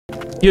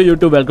Yo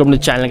YouTube, welcome to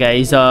the channel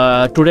guys.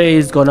 Today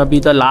is gonna be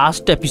the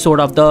last episode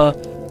of the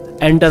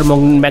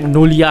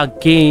Magnolia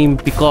game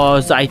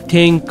because I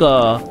think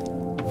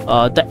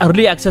the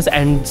early access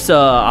ends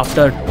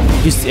after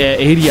this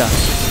area,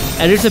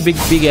 and it's a big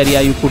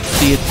area. You could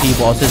see 3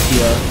 bosses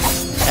here,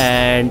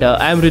 and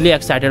I'm really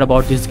excited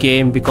about this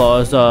game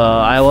because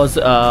I was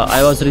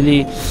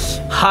really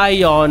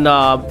high on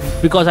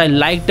because I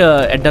liked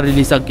Ender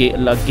Release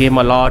game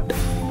a lot.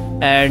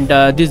 And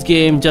this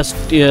game just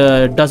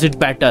does it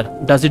better.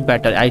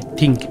 I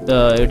think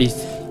it is,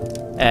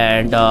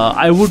 and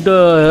I would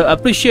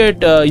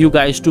appreciate you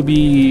guys to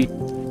be,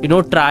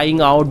 trying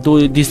out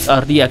this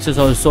early access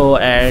also.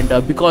 And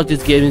because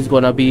this game is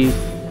gonna be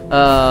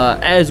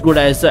as good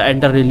as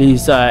Ender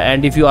Release,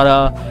 and if you are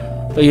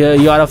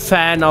a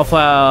fan of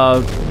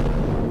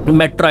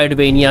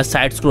Metroidvania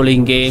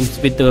side-scrolling games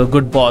with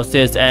good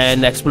bosses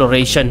and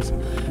explorations,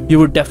 you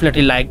would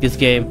definitely like this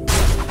game.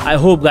 I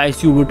hope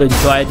guys you would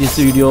enjoy this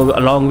video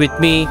along with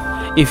me.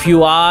 If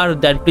you are,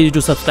 then please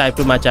do subscribe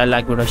to my channel,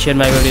 like, share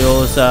my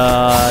videos.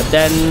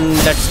 Then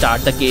let's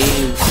start the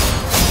game.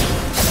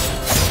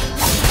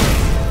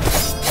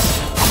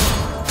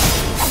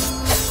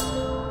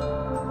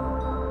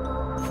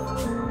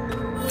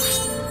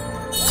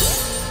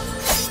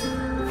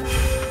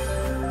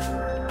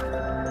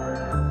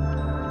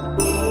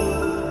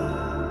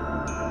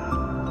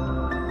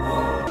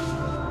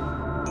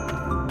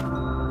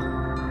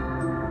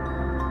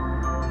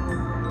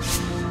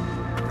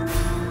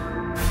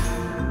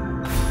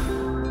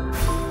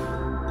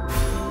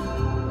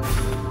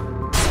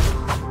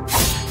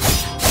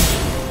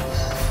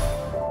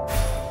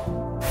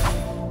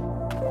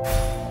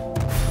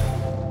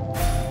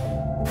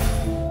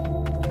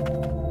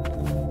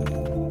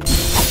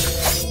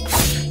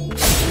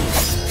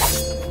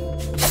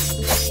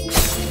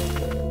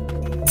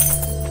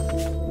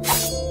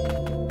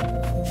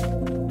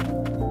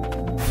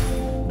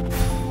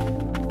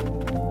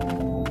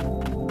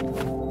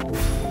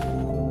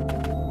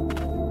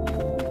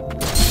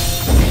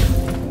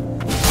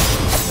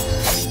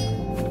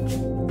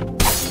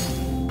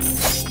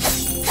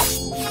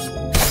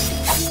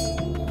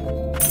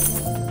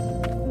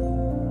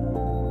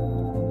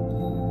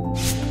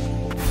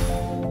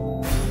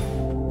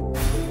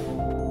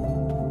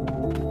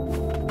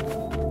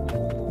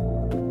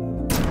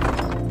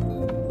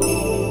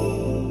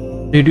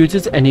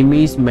 Reduces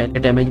enemies melee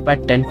damage by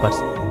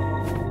 10%.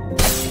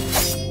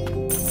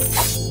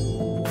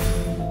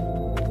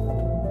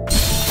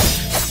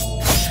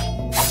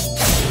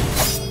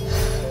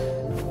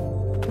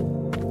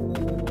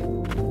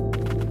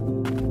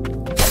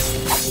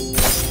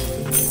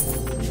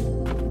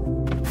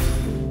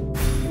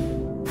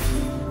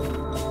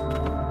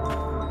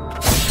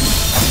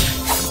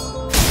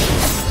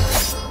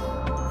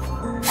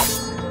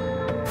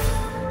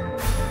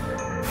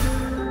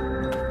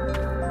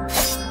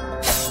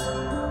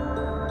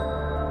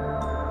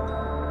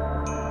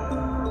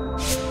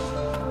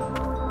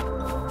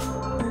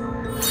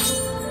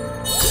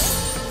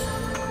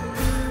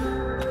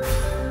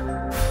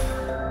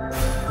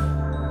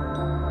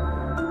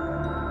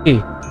 Okay,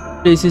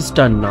 place is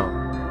done now.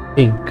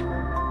 Pink.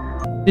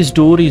 This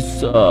door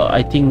is,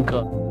 I think,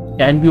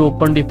 can be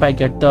opened if I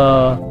get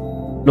the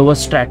lower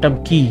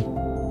stratum key.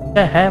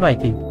 I have, I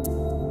think.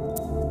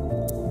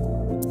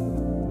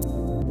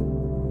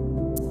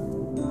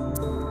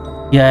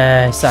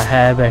 Yes, I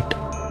have it.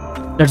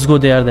 Let's go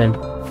there then.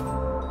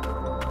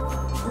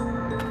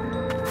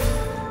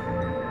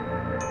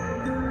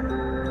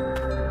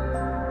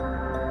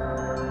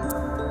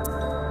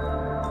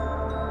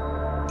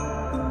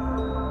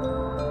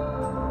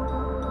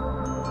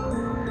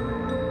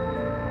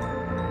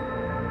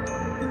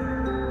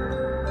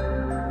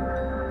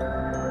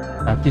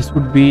 This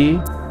would be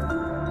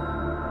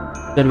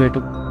the way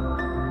to.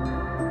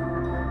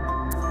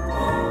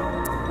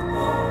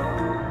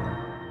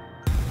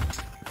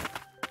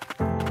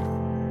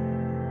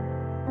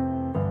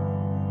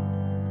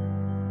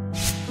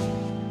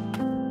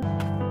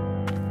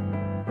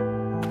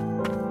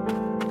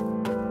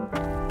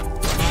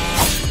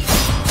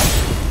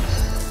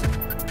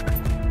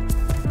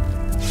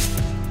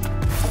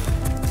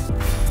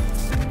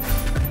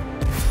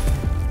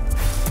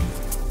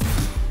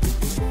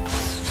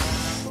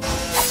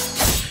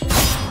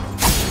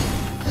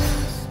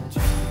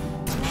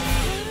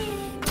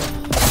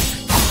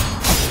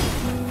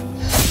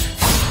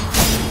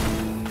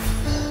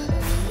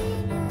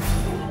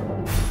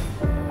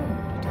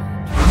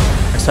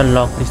 Let's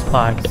unlock this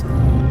part.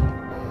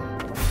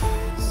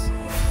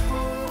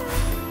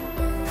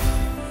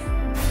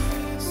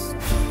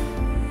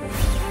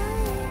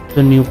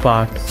 The new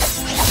part.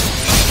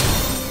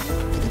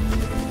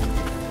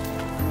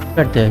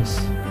 Look at this.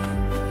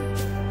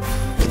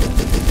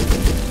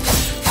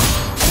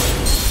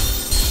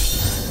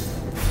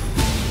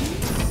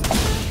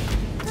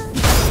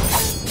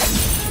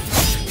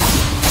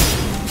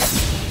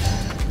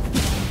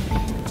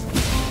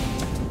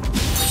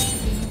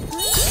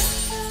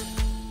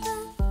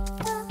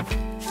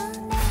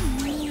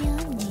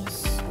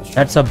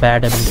 That's a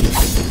bad ability.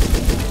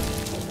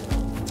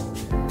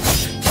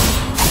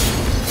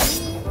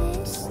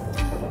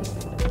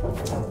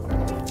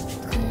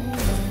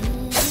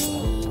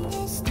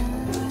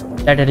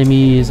 That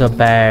enemy is a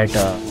bad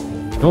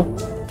no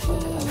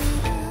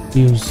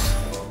news.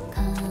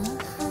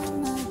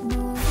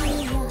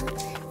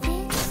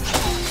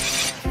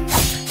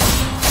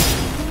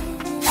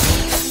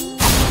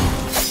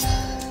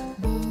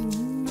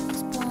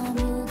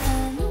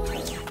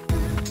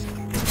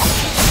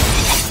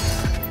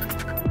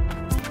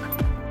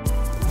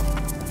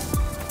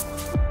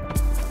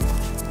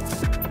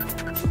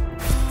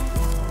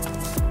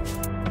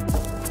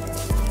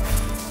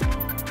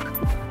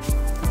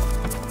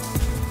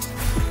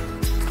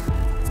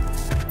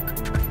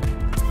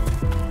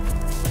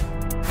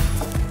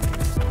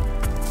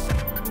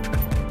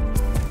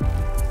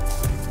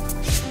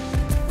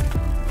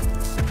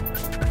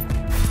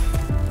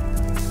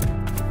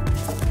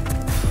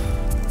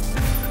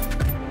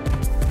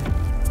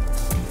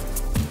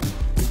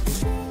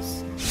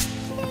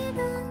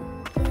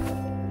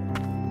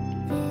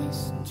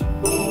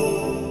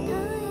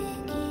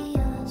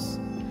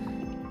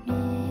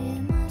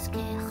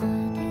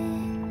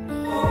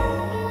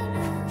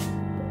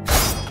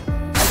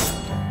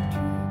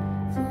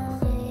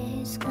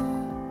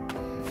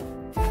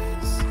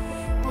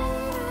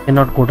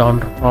 Cannot go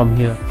down from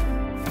here.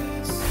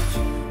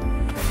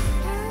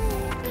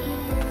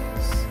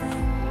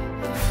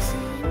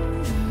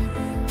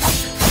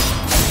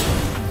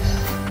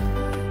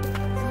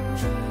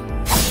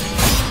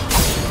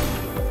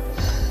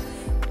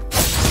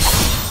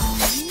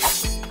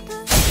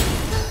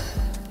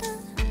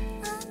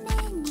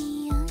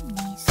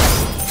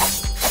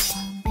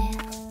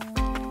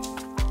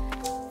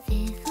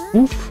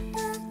 Oof.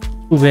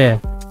 To where?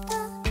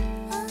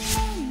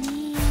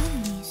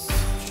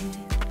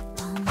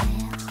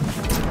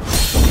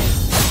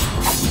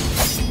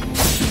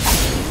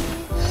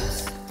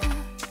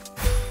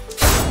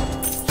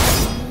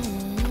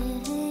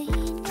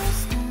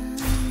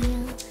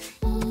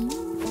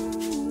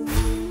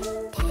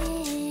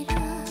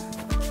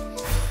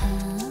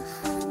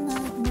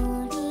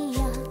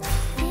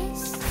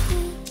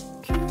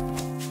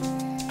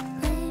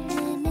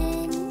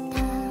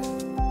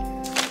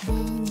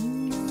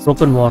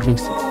 Broken warning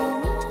system.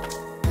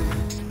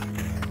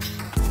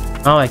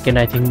 Now I think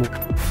move.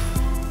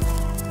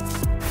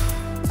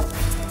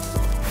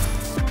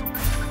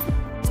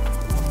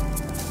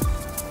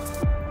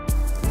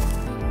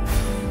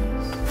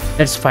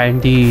 Let's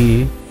find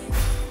the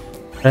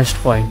rest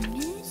point.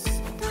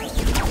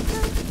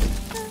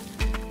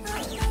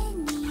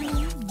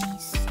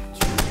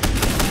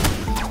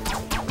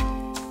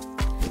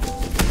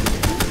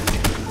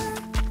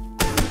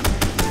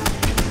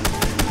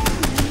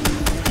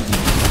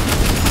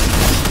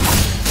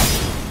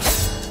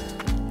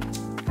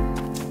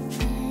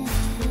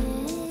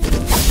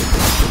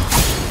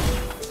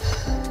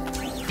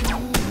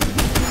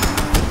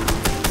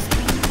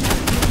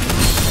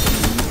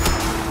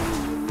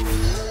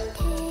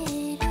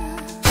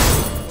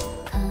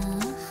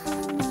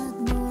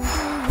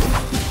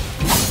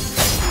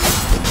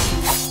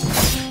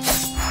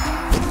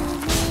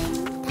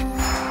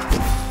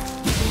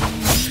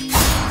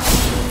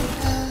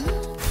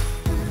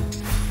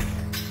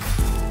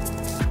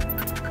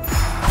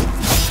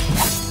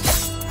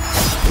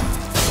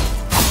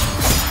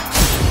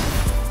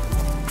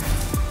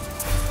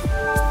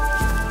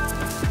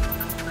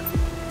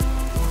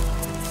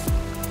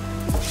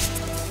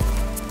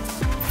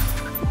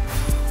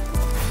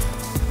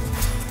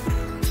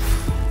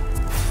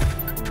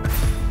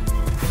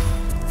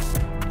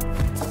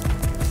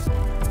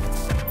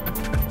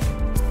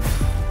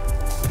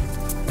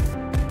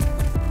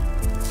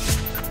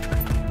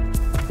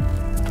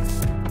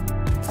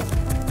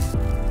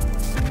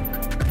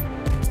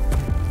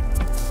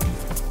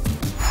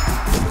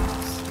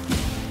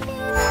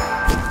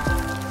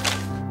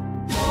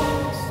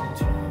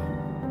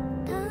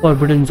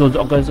 Forbidden zones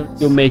occurs.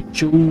 You may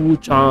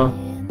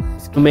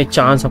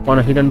chance upon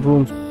a hidden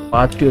room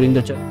path during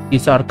the journey.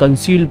 These are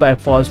concealed by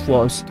false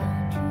walls.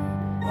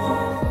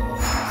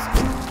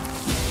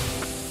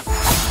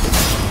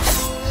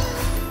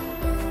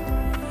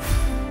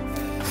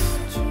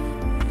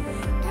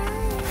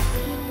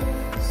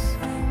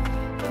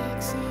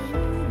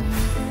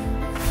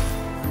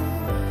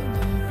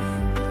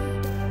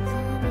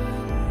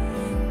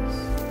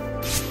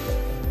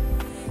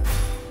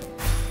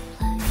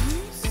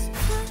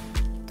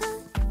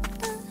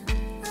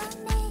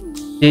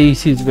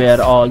 This is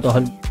where all the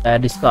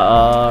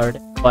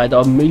discarded by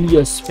the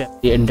Milius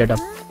family ended up.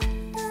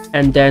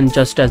 And then,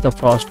 just as the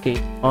frost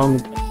came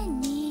along,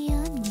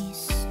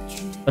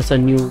 was a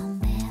new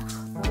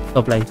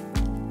supply.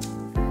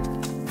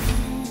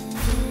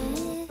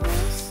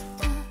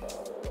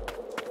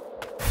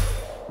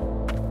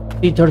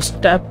 Tethered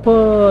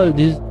Steeple,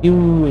 this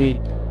new way.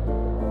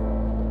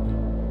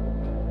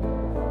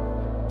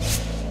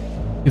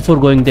 Before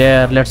going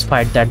there, let's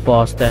fight that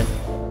boss then.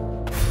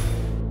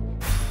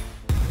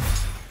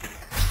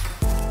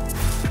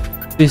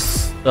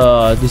 This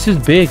is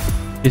big.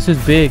 This is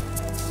big.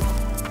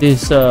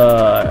 This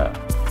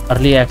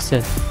early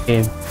access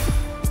game.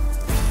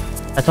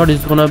 I thought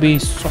it's gonna be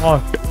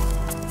short.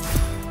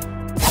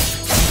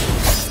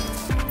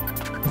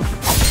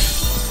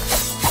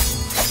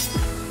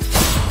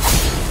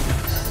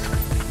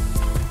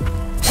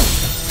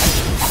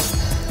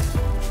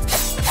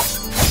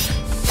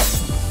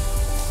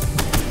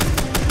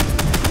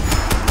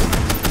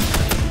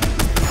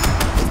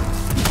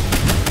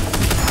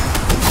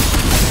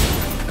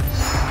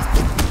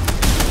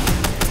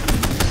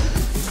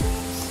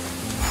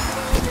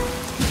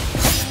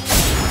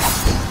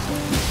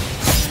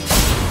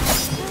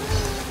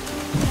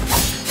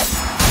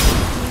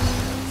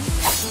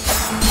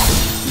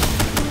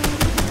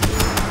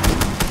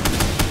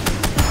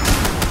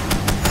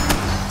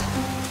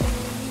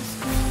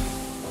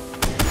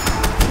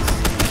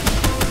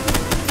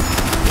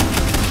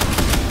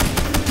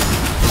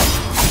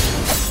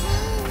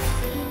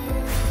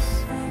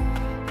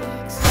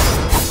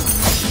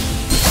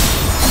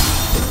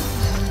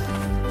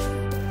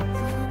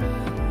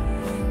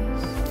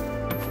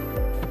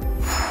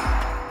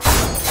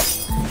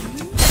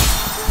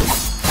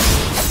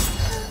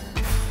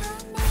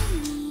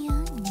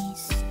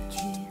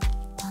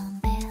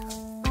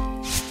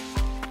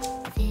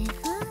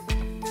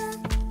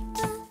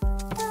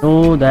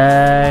 know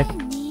that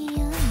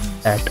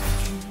I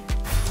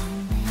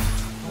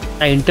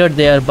entered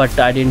there, but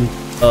I didn't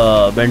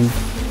went.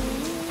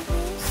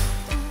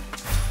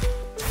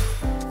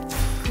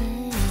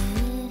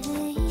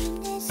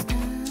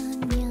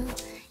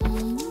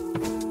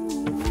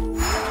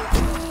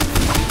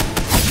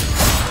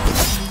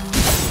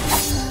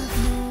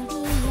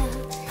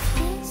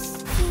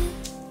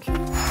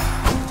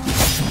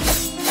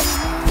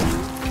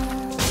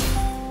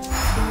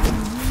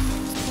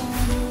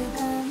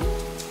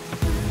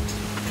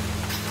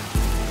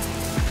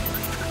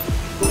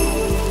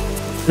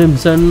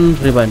 Crimson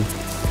Ribbon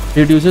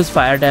reduces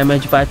fire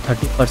damage by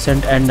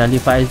 30% and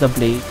nullifies the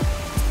blaze.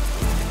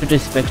 With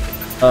respect,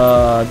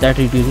 that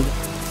reduces.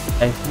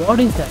 What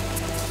is that?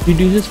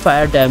 Reduces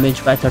fire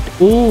damage by 30.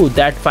 Oh,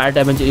 that fire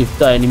damage if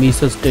the enemy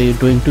is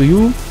doing to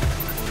you.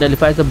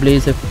 Nullifies the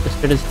blaze if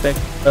with respect,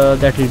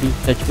 that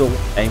reduces HP over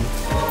time.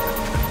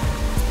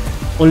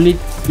 Only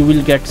you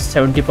will get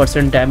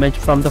 70% damage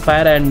from the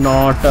fire and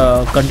not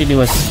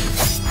continuous.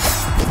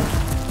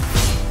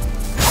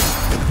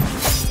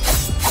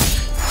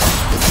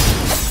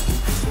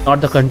 Not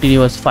the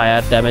continuous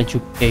fire damage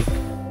you take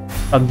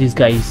from these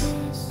guys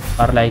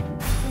are like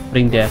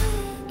bring there.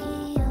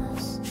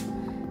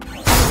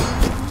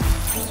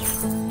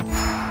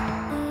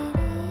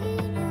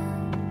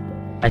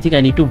 I think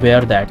I need to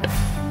wear that,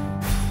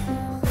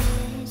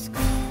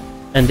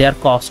 and they are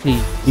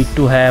costly. Need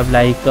to have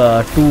like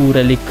 2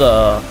 relic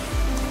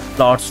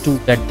slots to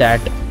get that,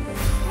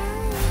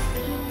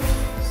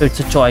 so it's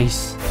a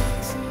choice.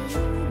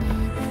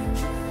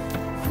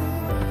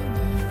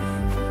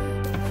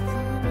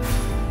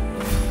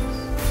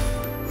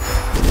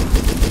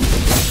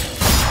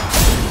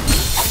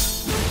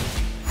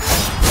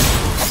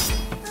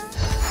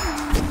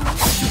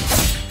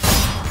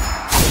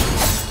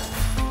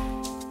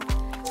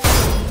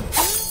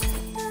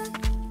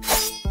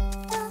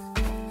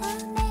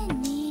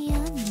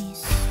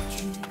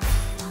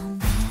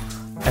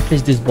 At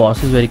least this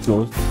boss is very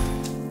close.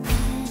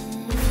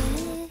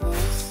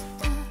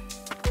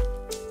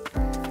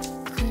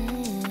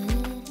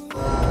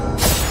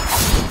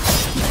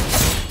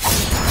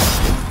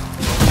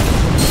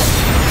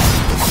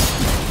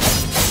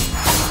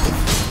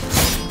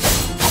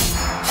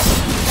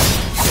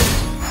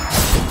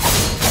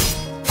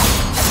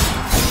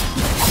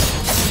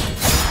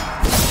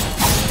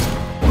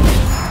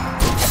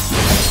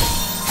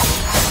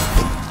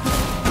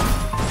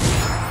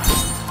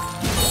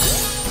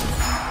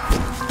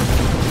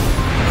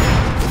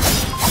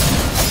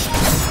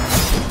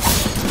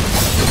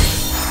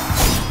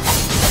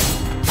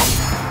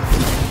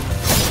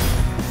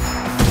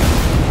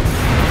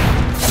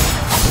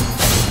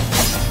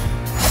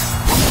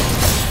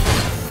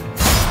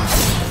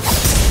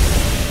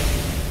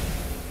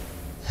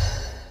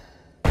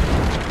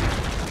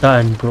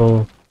 Done,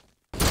 bro.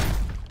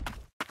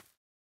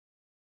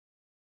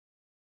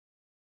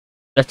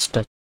 Let's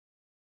touch.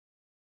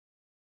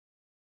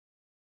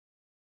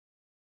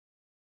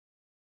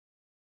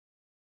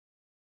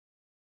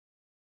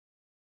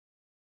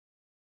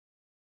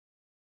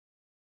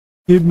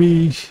 Give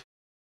me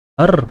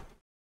her.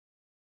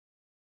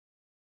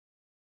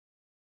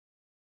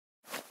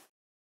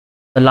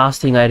 The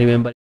last thing I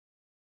remember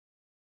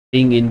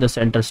being in the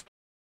center.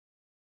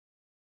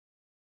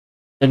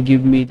 Then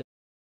give me the.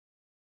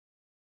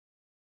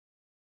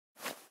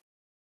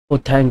 Oh,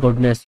 thank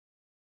goodness.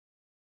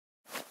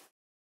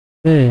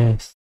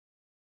 Yes.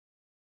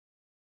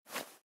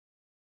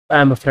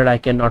 I'm afraid I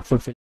cannot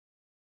fulfill.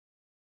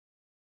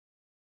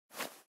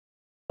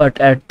 But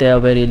at the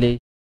very least,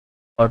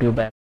 got you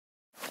back.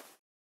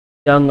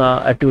 Young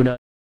Atuna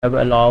have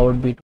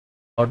allowed me to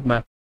out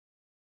my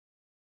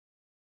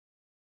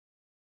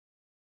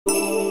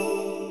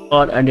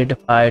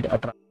unidentified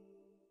attract.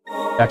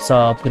 That's a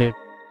upgrade.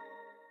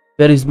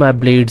 Where is my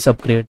blades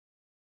upgrade?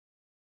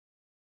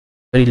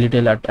 Very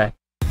little attack.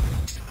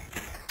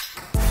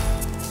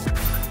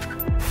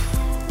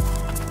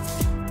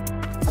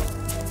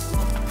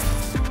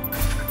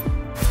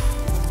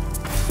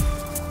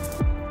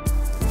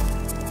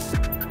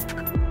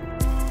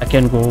 I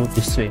can go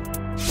this way.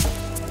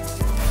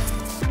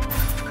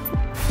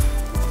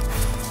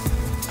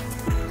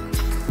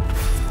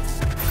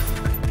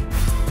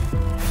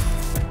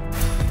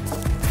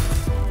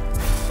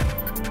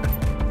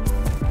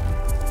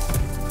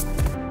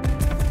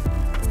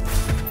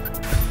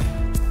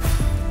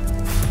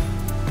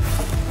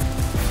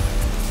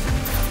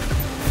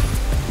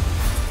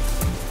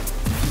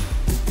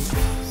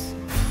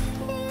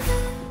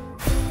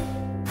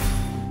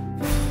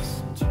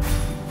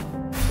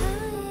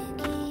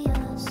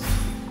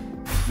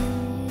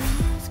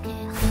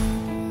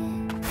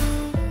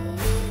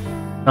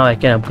 Now I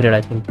can upgrade,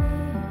 I think.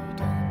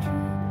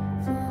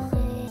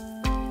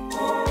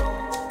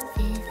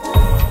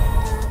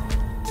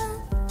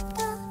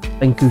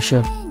 Thank you,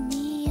 sir.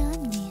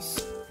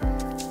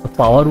 The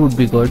power would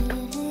be good.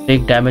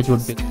 Take damage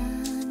would be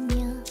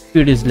good.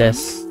 Speed is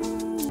less.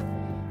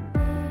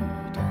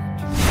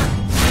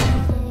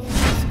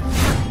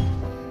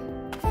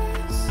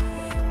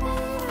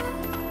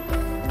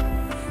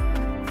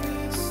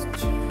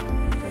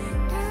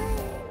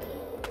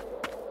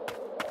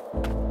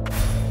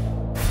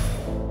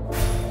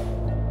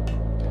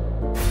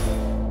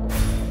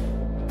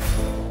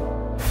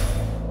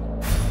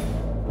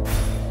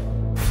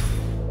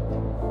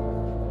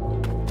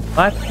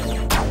 What?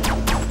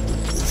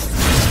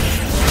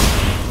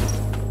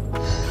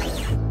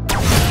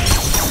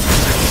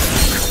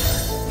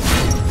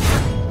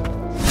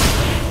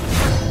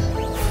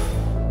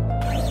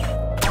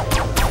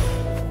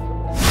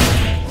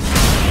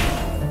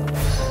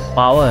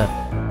 Power.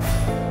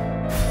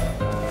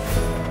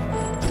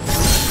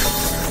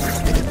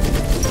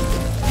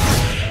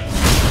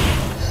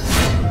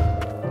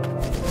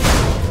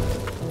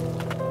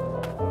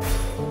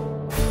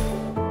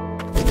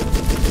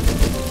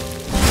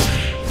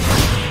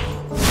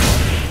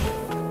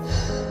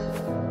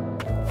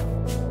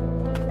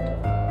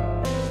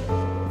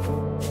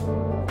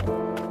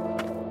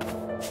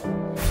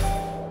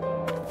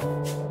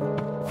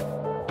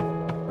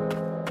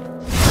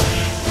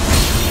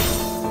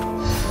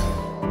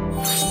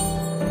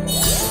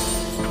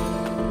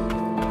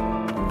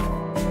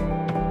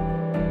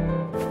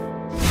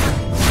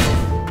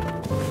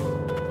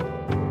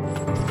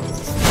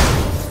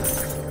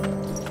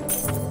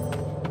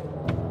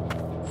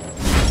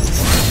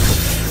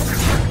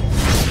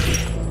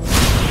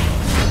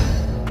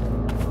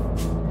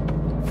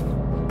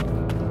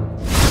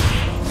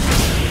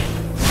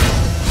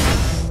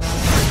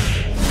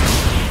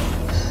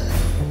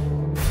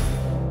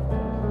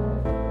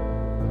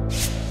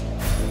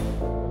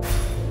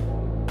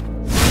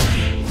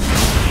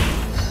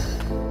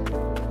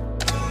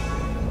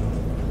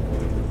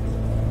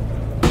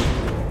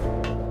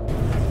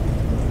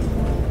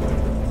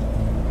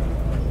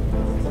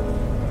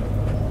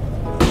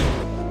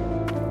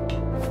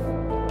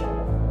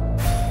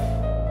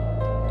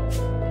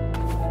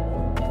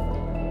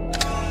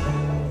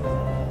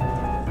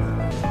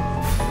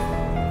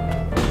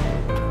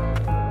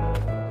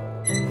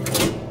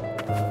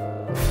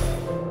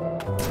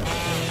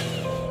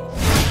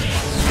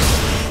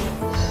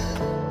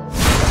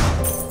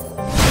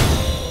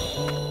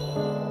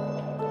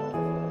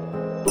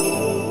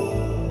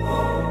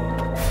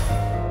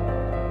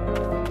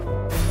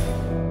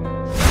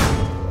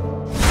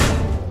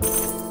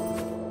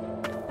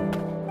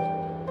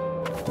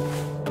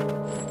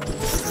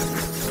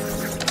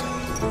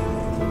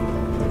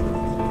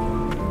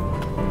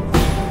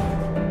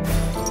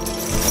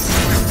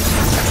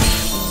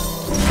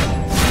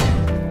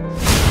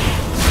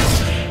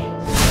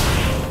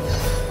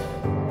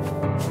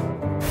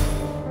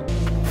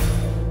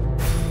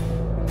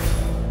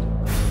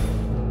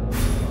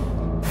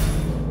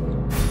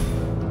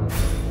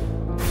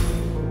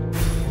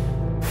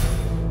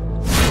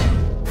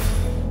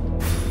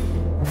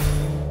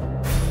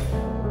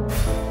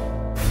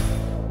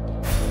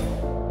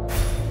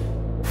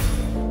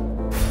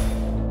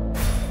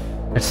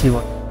 Let's see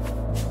what.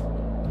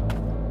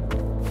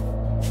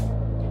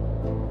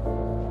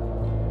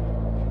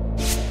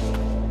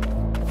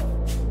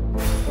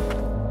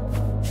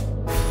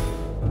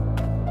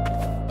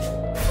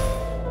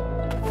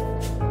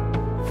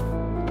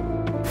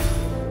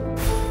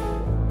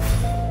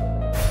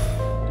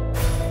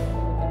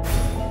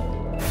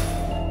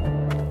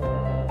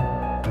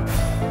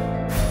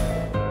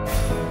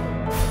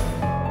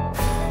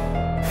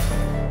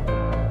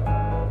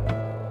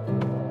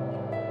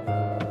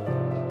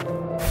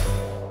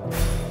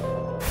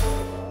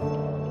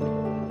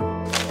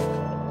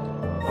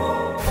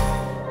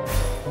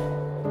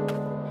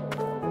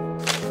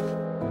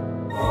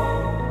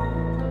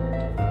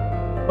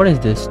 What is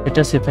this?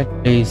 Status effect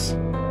plays.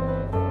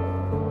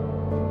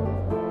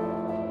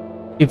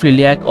 If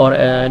Liliac or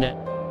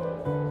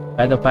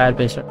by the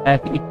fire-based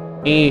attack, it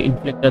may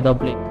inflict the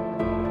blade,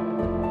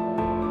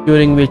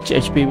 during which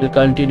HP will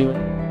continue.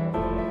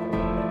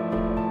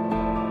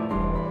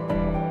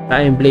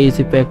 Time blaze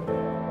effect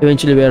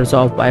eventually wears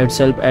off by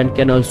itself and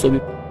can also be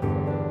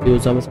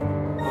used.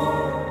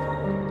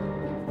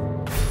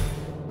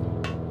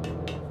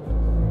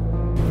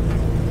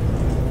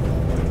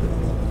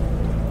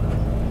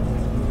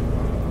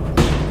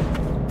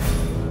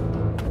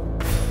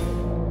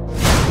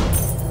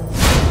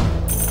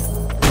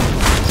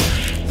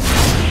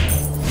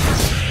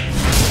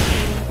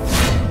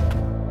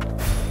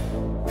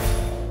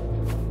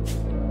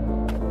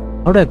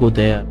 How do I go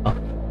there? Oh.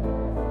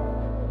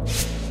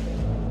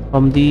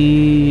 From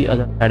the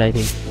other side, I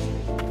think.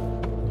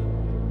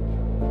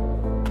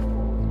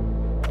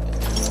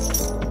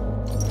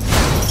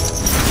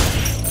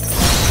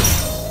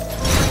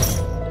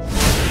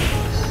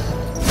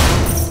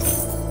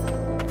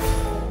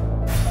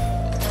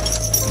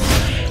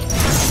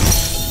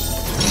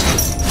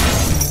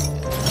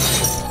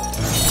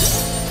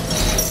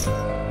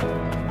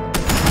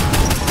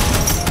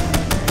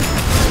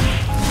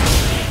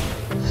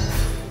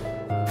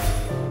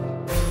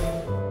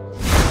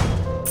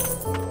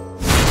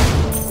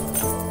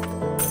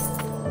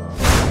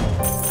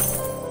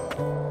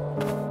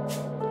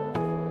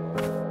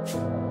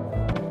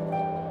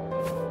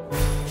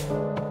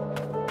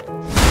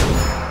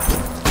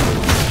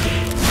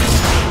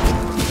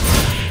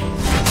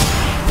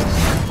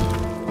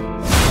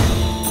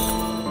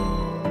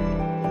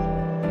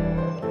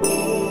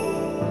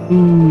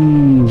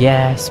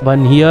 Yes,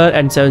 one here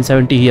and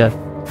 770 here.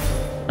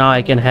 Now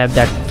I can have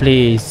that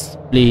place.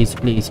 Please,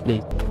 please,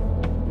 please.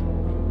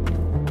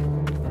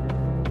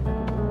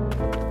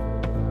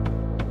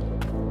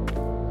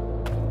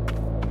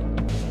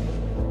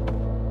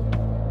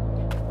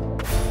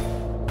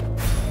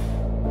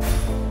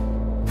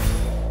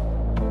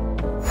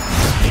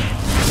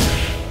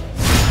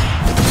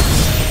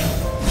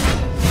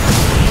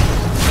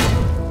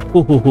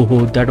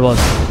 Oh, that was.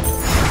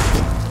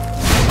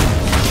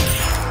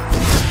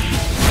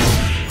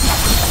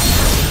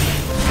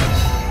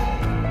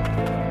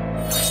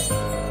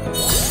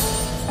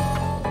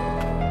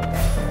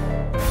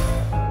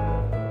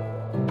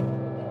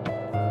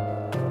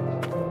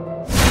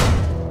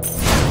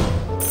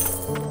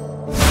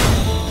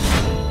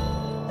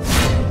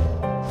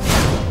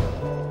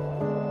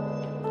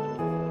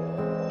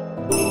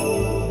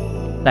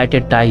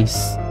 Lighted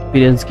dice.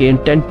 Experience gain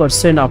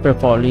 10% after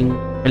falling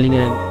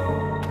an.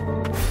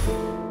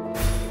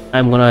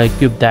 I'm gonna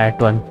equip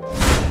that one.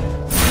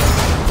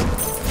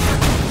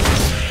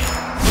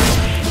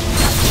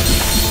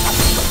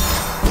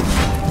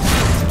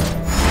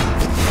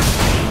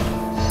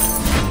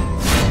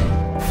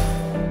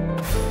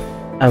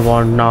 I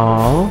want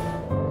now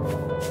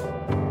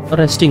a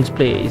resting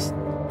place.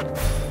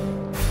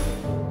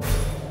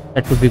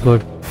 That would be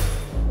good.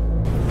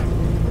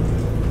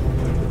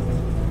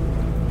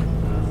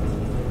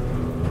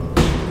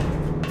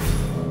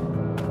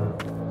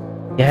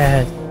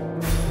 Yes.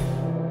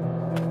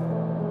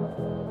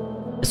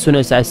 As soon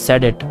as I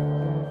said it.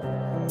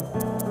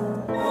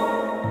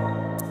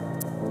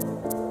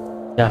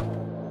 Yeah.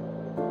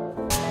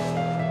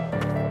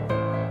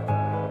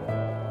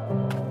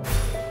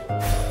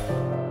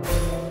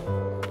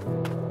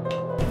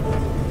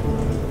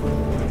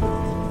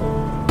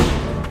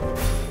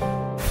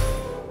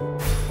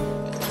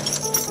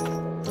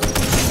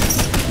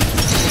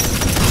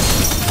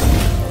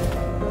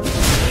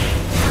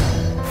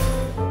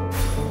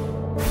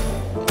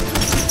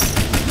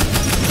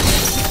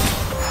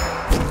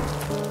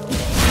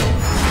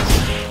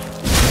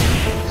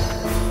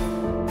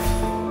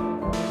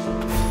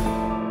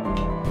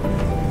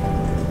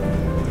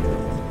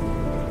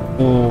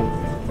 Oh,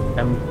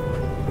 I'm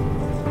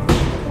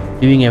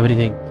doing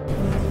everything.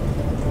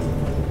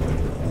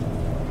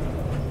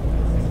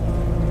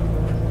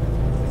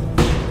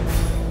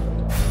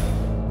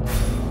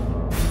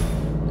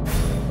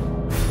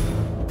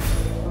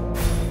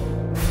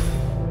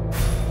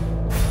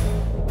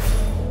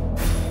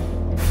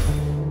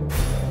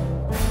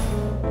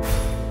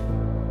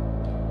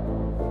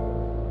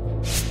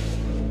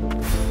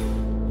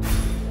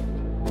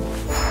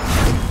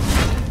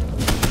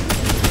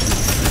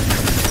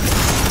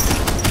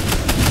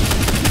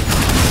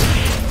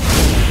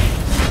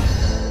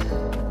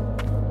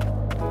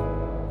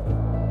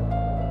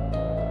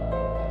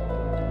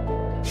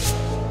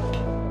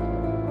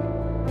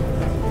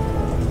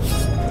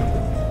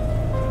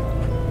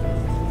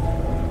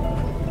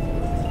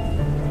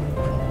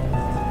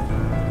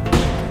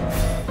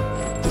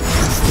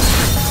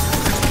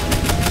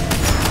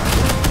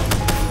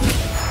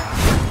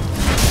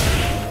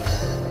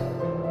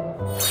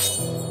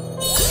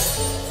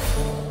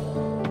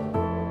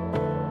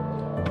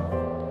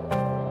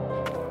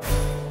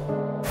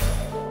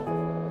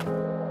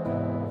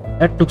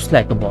 That looks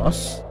like a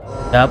boss.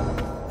 Yep.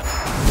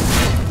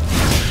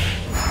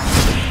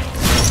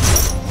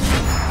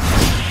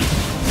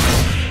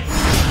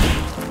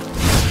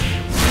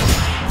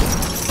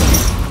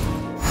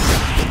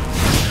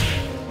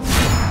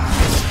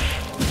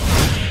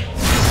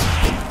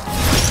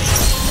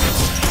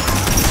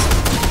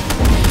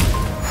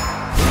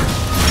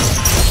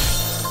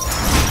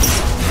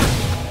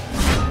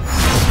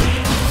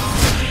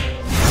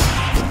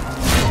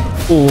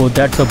 Oh,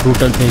 that's a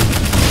brutal thing.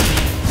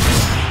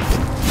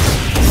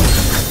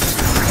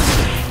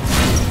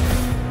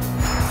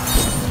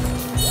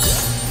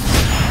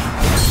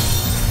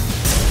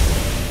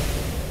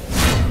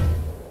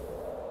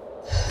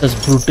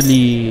 Just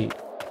brutally,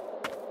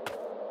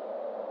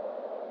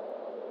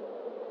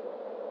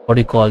 what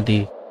do you call,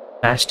 the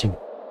smashed him.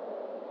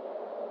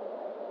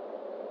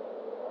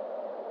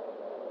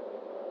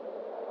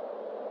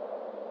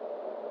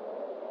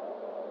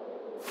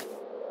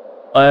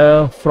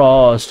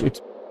 Frost.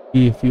 It's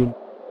if you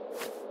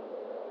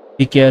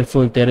be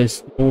careful. There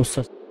is no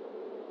such.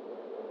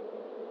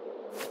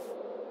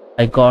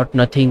 I got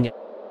nothing.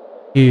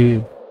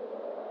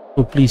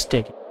 So please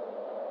take it.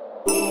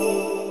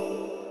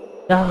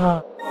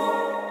 Yeah.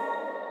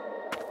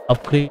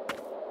 Upgrade.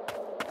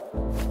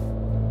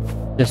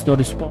 There's no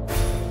response.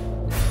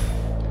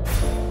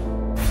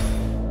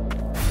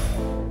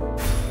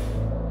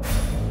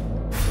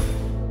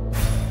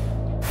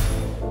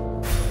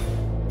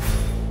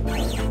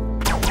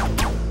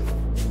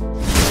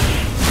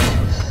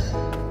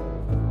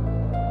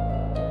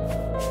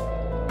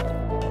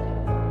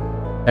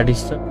 That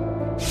is the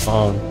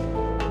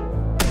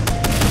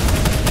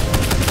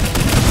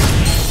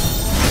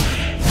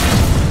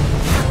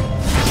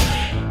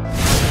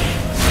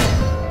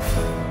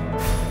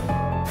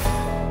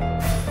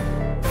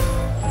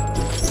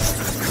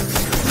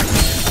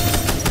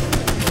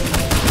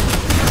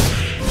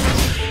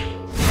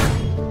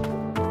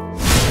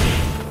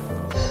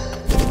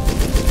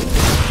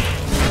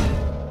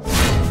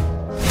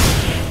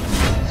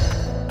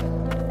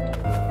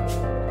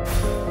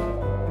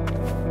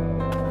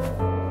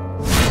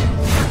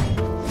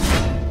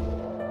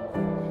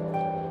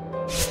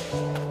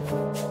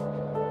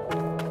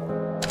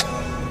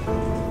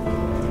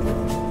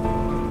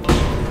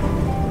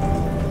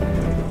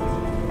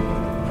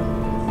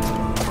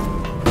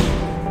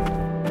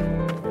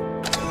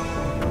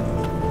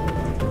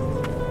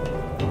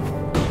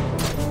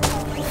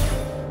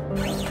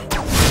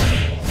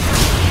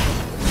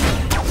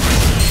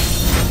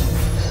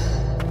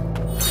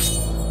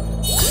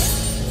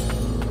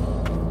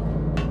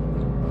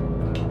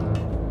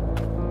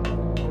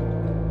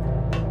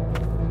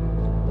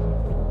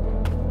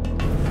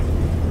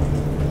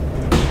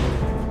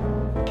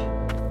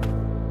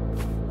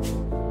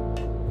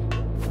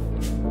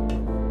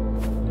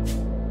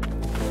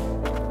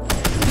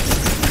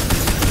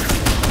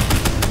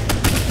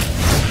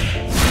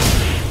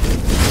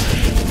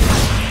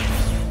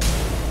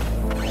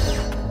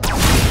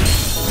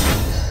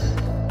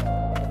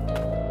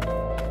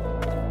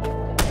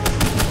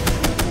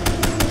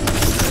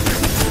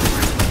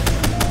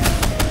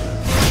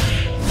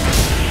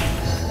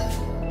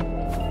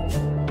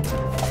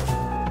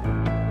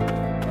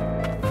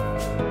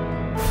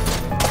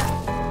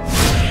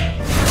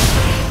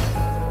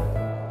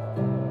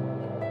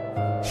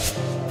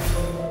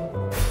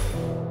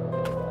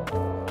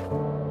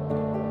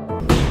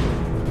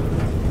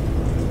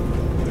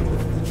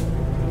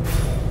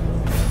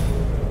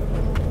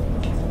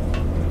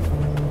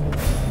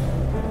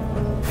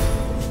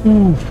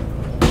Ooh.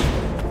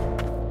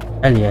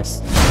 Hell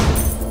yes.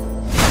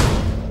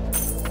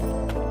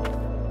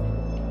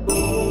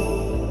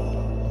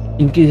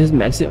 Increases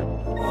maximum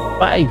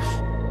 5.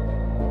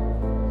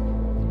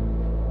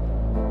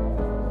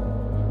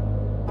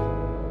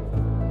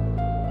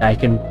 I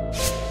can.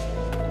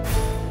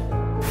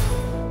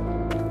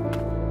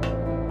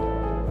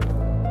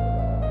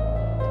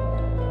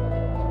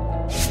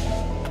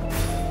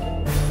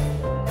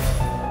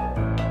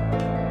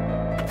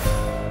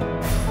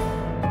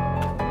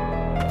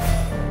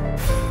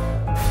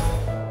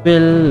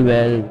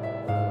 Well.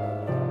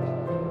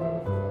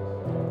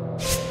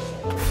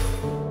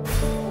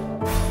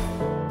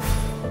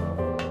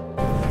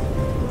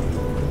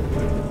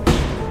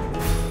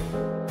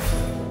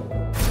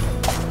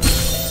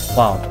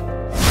 Wow.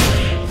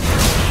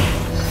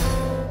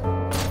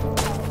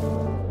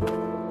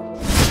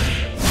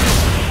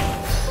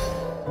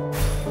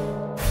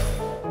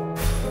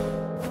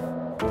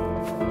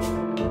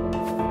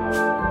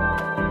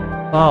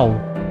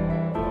 Wow.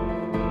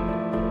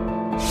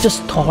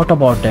 Just thought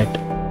about that.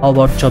 How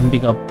about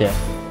jumping up there?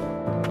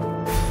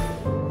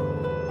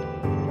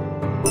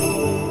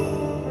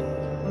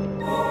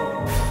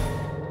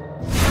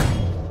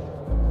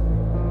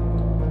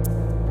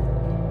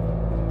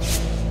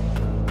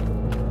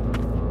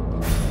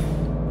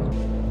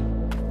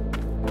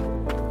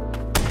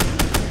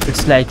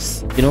 It's like,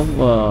 you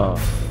know,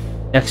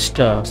 next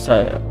fast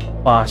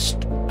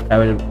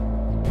travel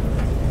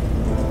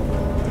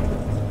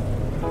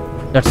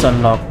that's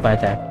unlocked by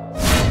that.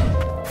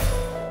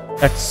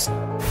 That's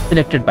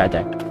selected by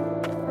that.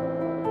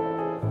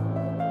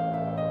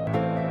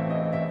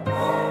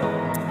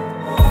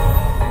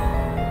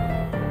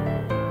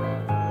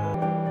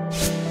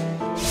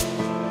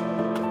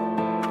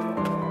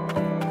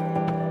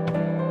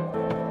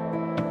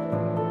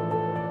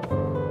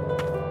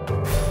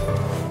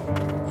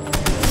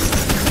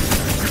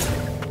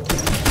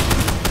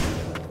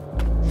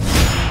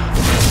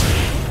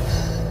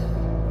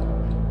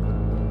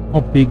 How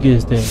big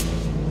is this?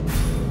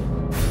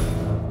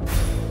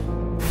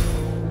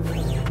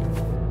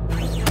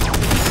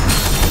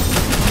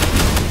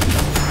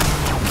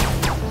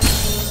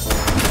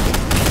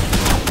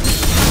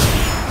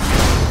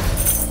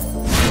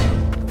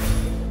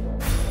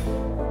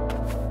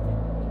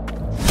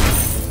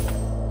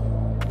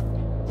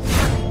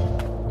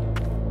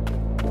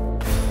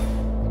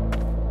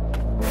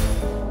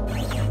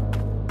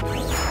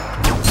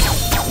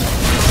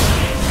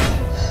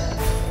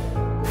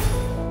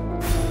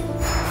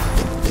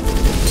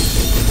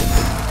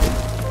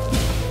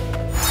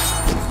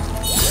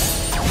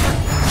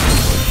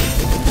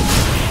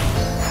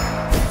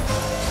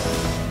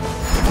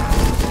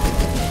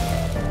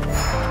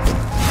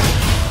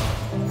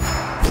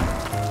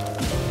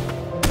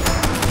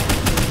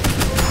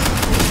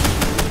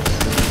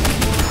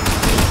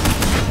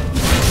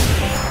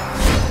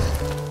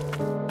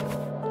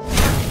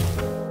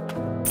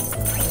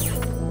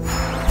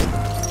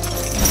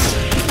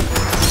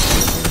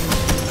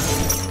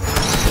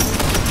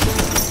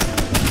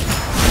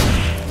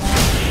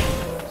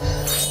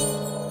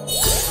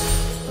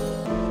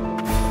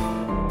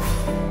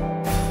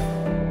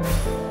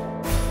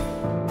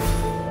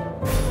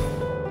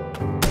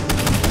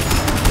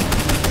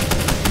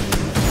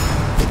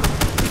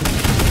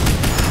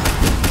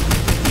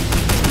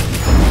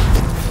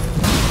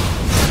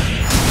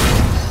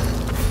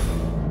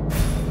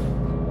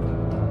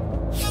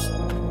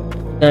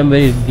 I'm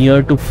very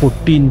near to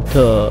 14th.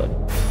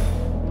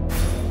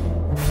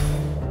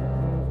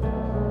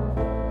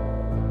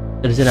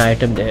 There is an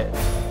item there.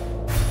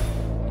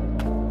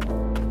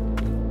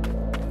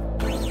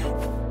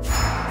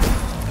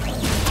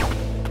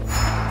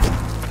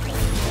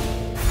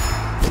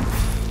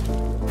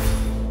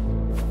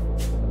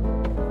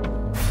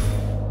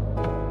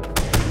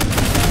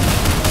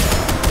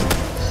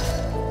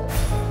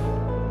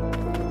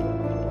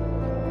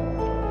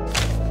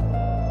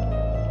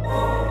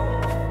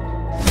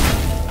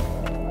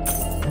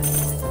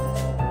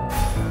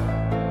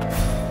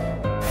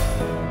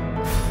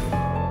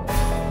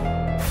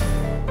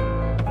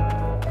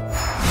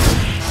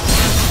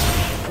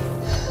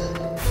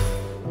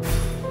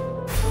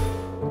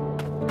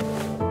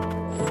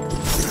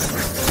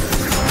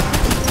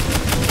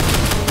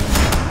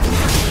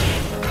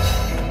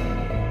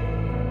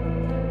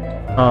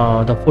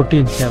 The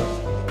 14th level.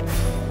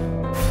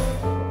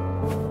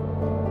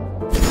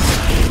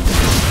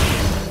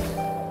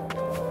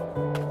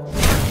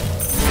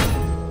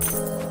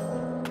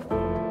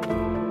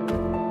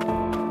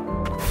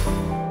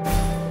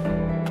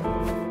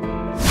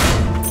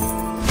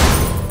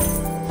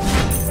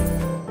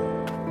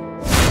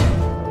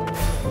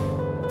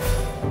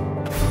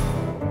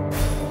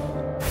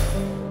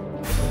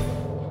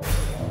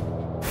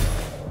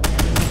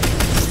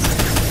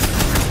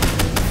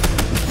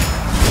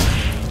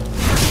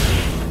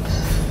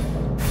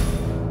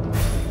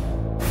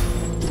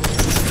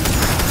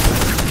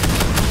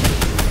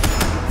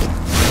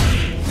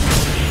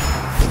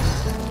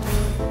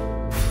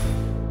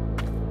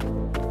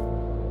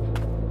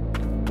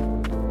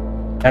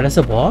 That is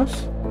a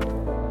boss?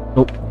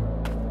 Nope.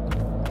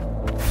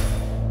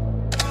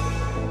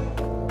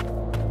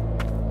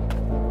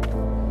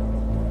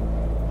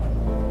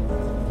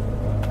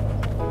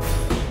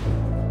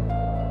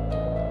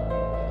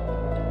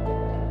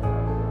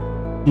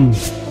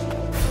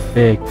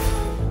 Big.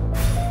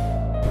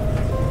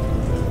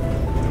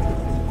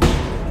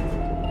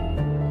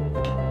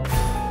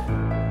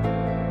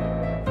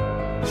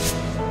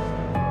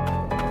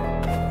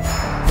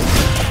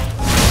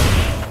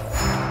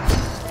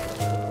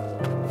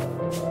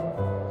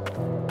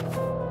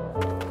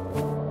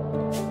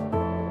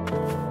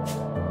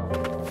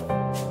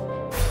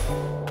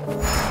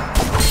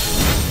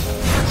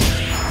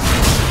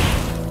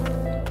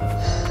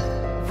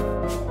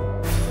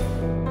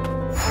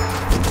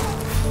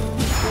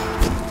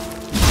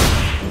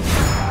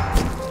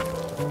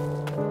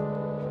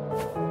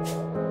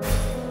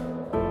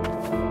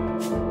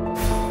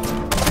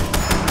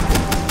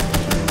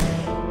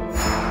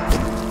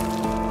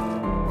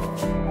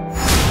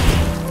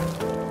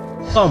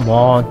 Come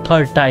on,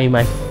 third time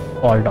I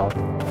fall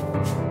down.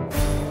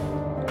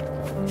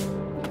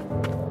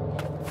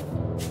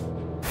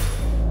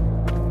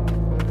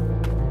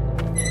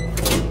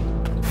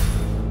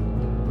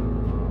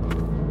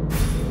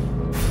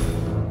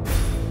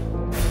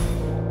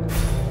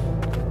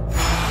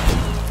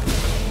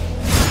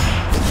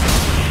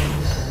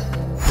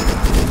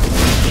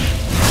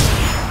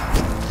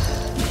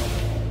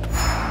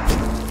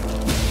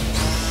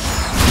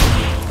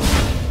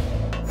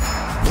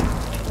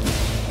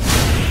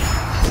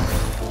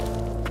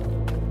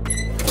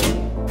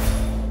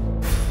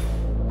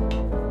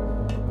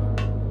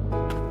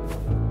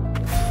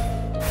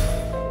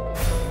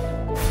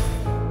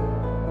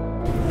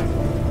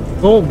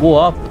 No, go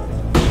up.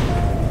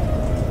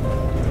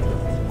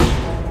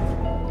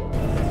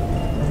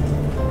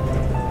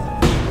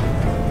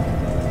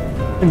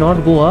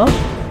 Not go up.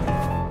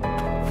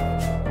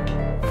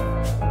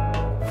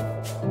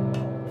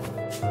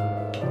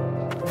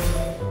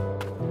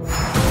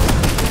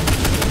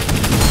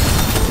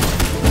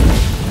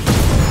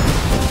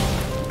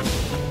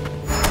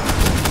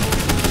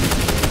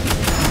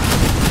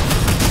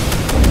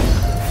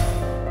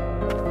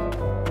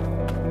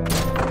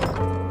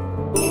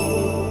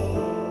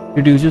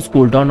 Reduces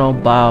cooldown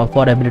of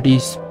for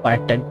abilities by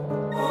 10.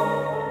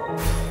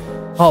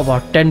 How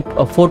about 10?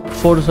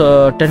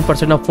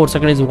 10% of 4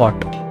 seconds is what?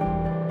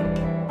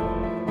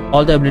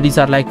 All the abilities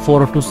are like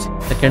 4 or 2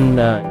 second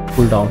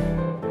cooldown.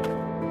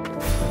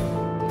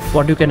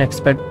 What you can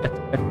expect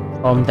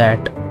from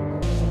that?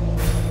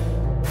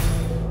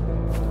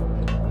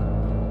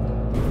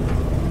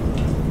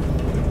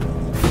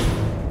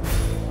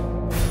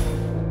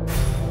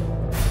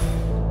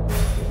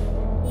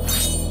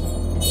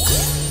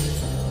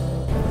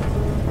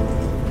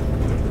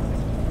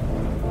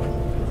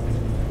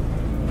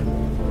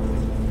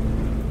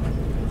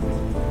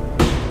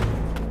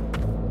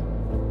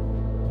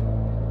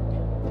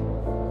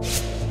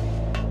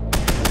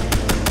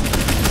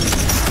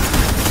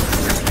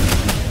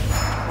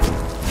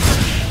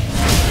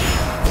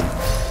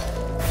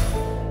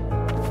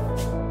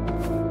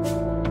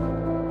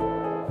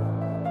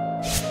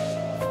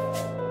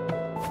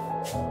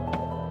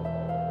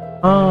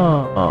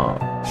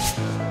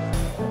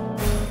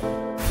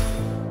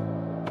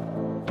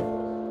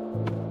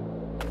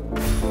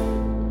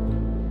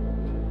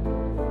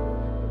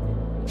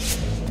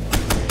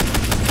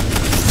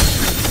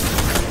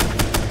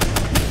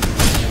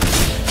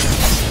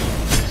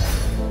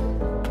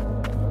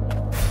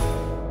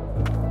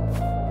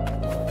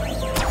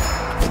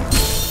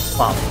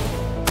 Wow.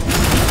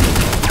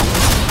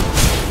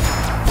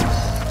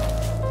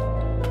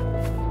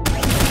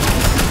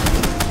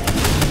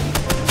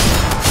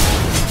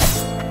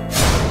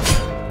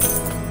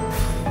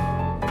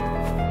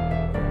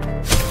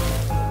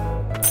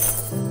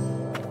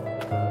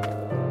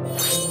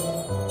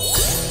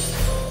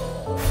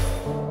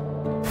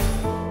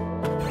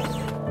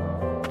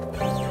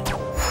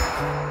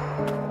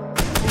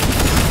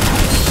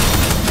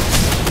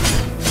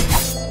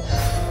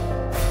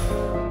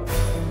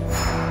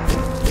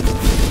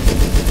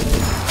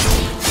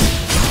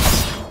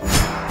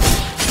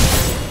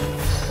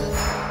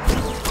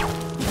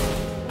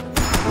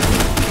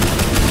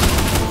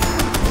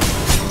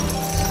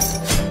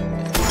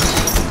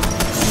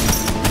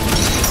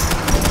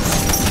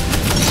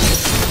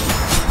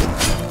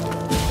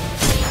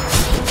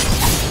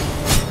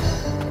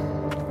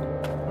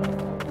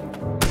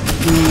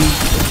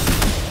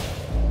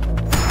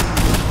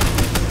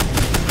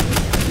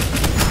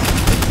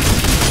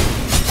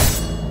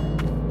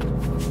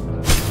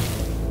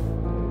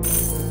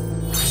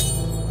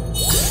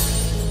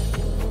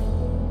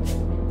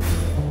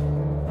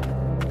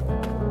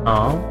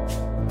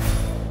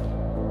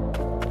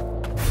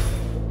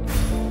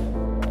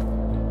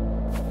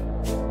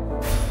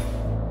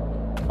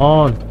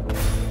 On.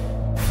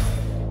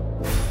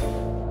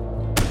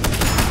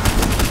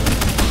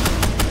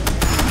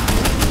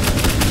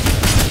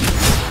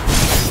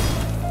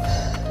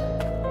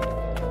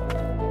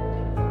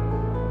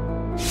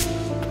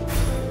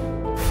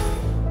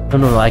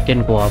 No, I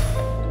can go up.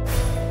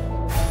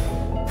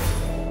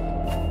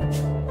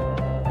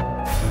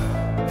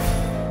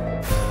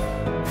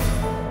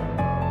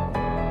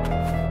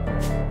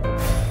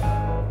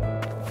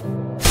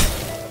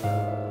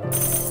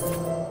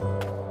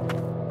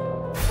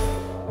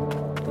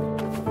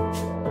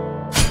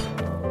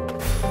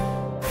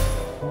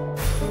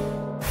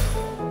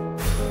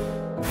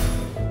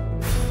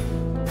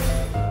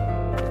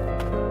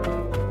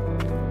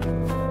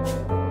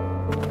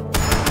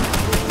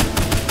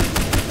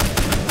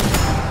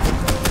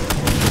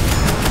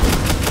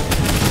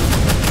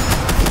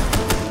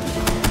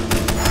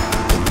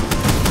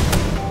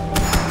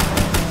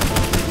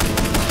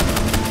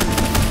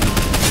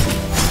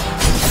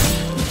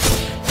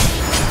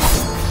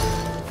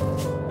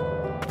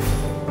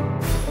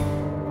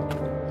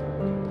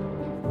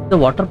 The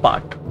water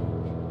part.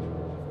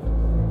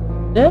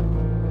 There.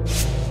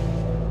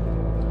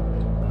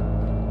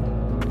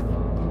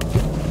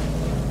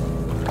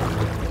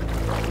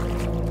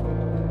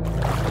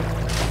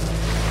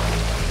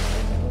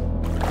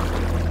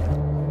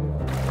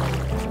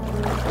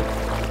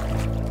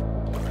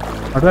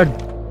 How do I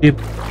dip?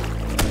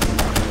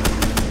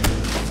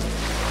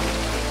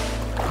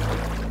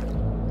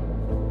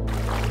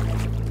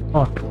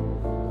 Not.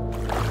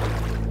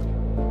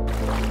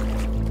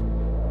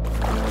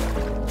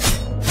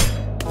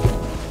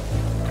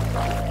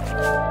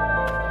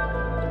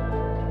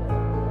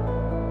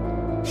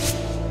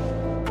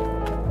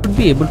 Should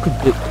be able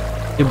to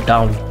dip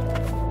down,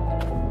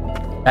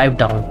 dive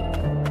down.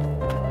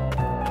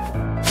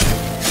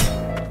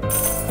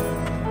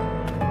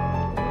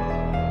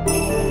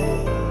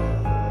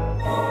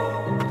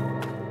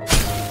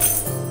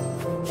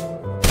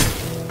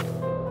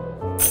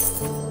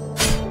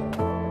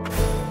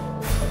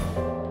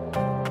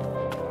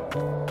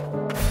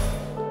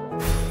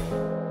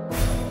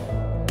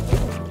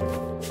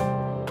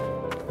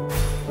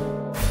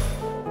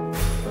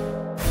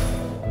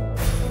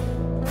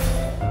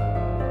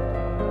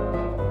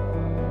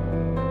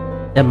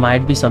 There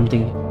might be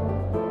something.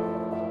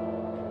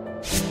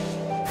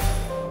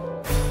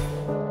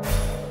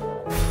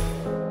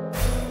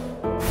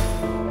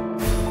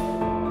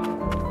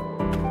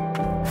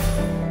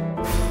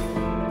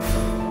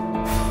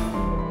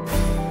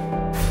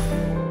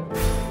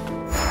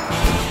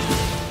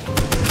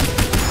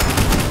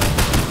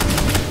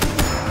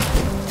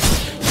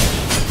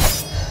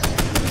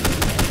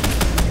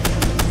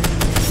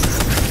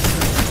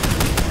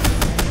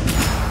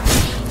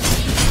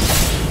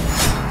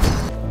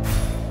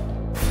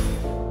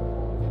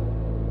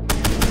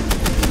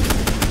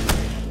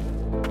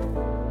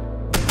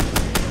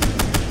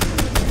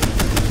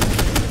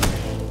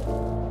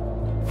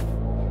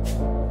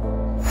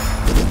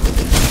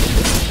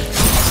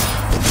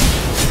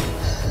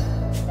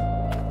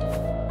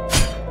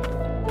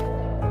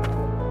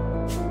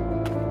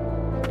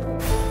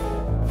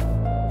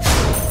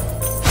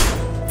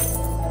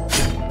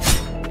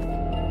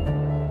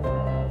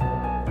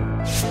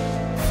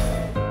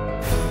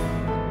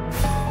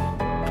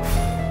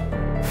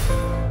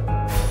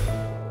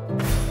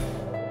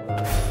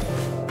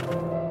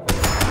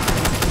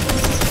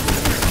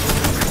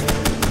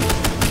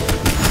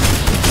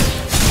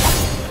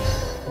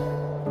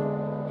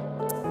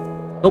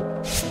 Nope.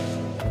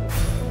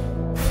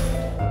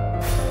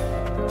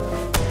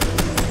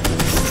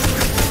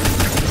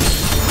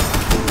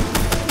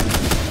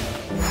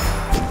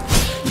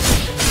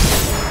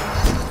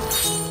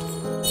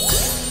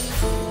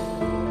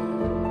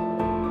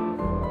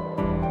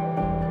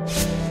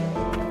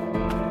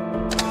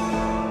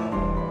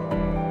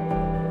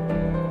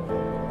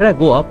 Can I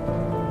go up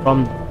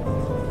from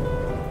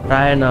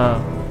try and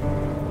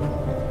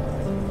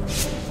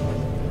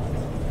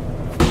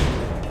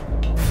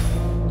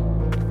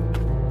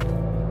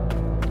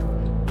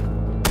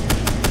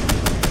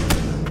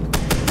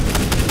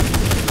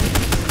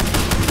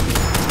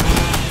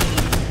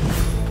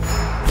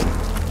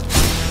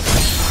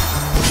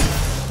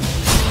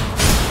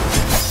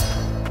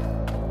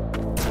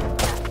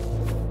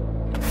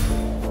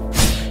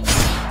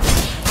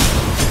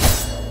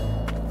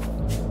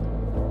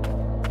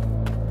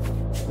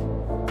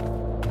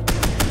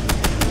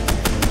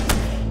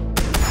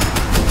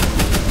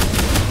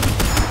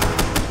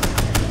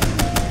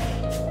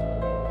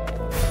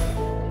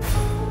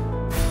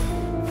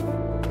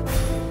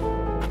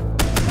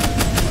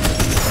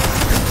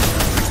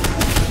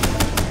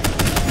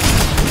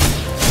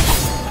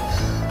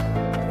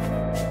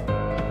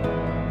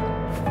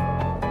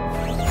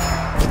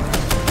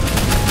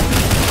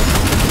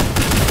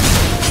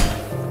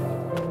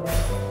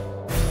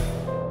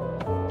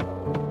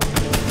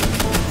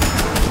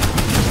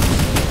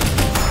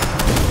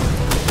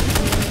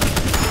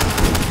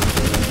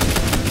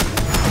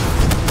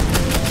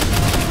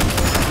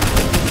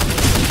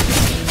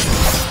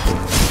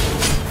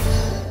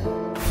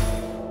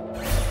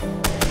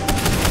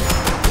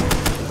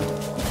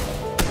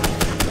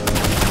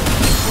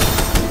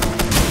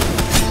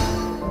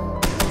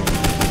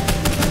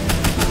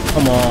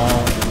come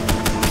on.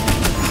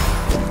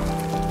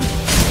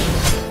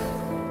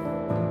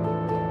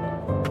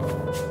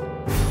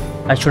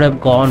 I should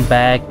have gone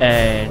back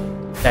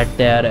and sat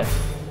there and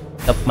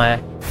up my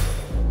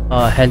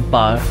health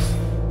bars.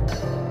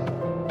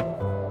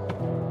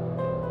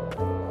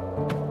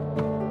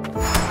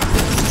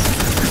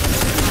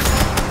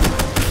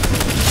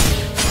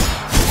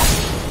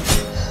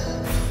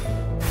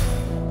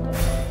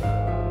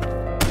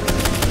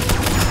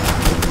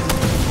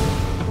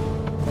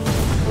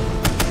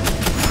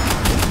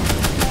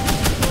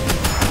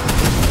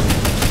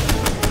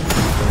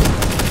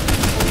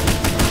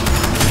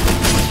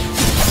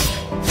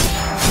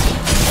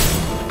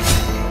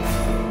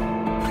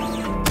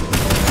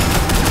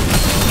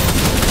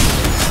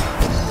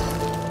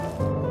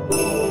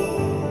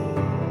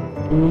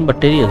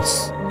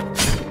 Materials.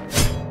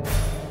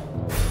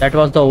 That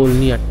was the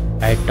only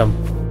item.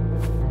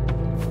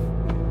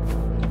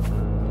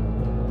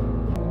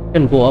 You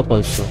can go up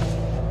also.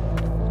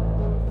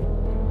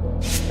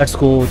 Let's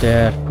go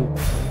there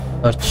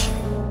to search.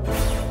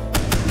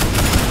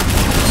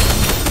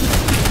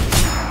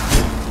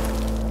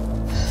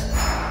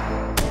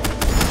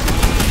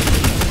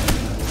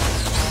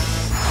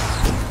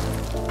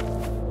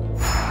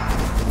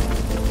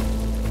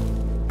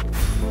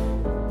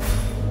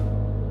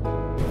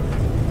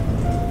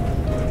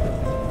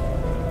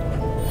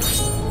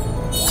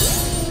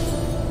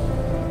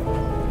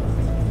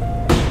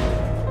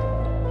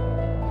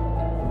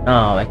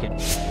 Now I can.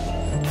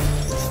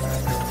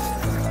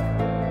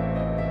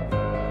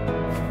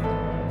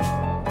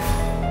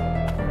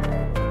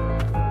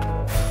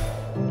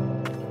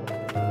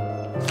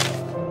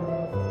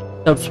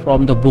 That's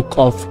from the book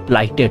of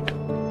Blighted.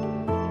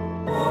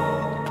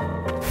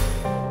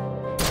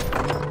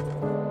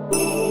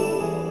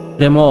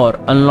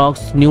 Grimoire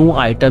unlocks new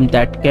item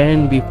that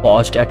can be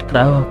forged at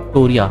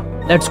Craftoria.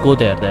 Let's go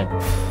there then.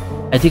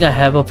 I think I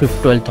have a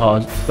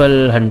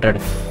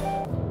 1200.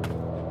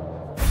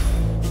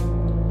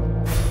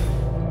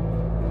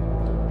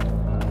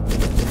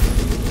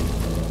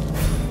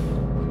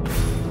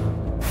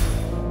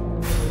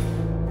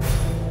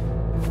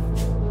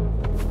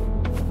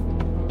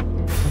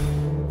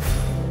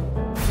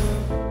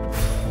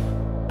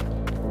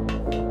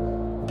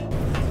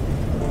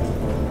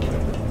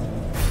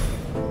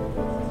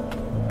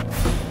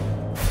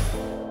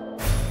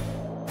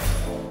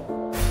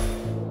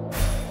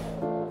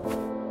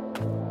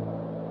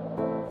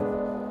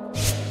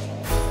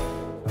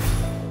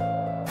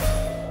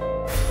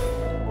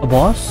 A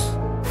boss?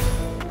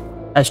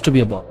 Has to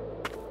be a boss.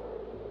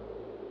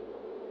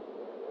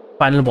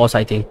 Final boss,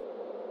 I think.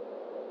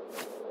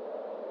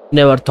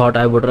 Never thought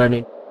I would run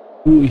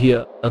into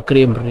here a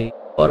creamery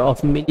or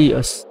of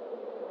millions.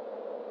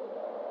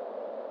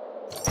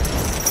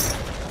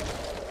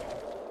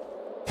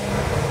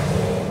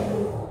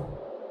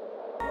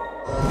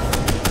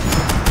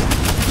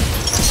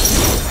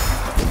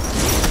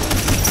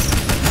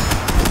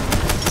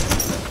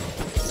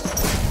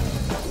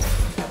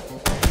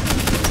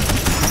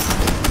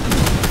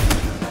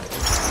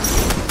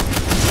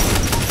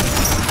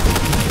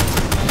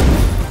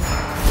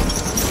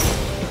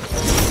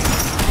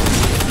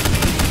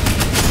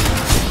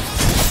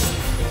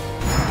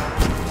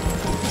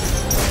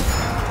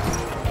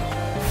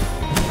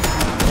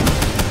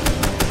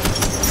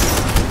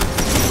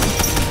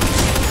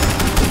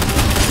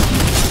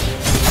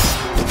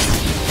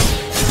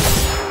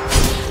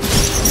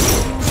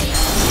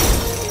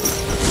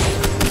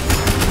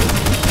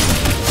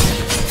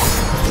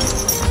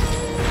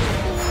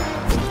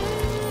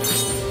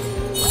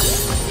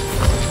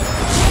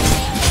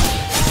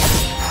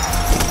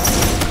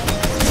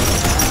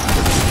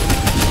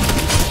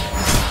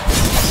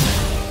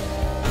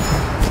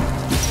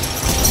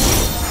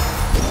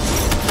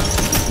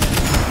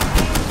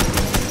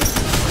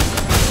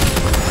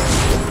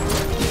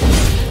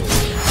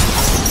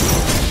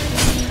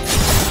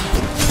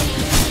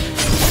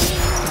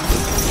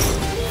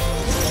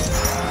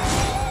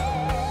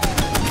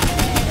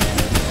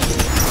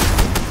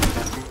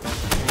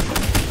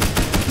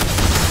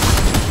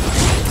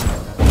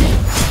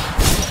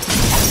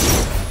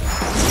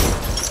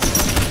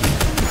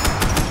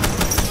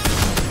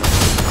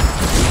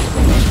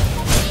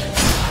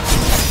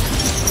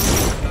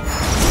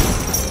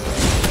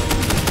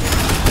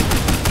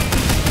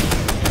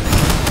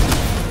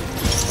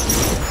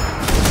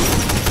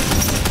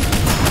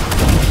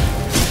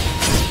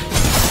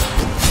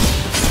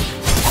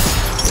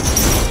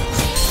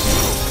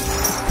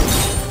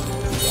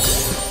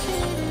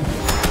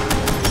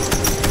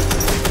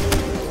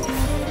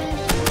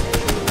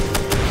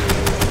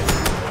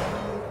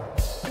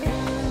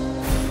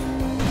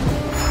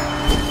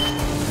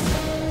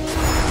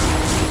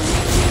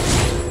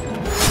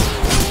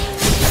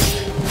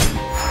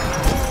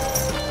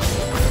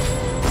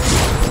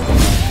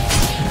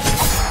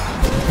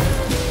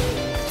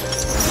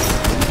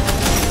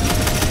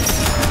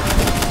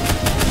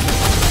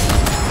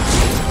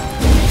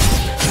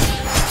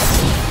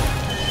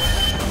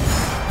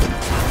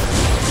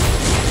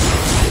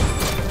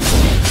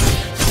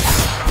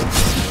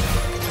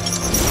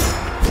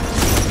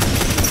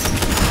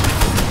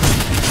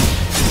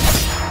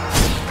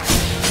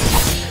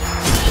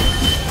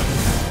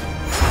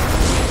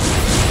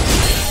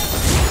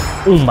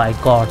 Oh my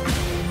god.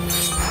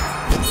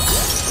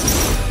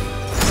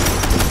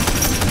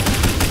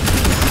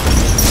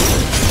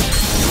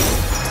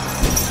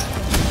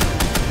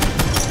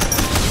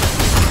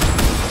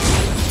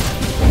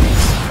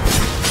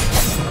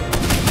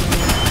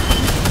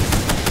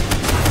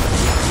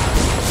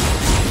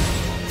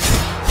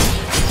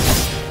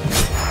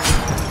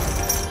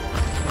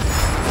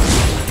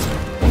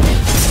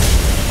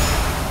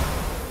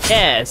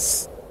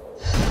 Yes.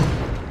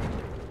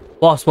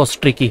 Boss was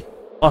tricky.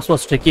 Boss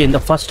was tricky in the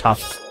first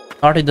half,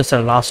 not in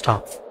the last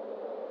half.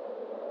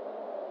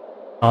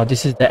 Now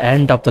this is the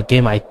end of the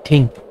game, I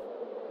think.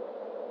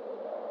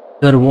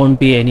 There won't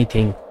be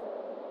anything.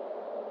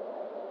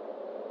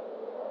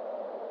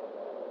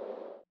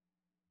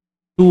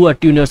 Two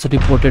attuners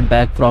reported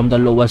back from the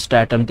lower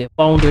stratum. They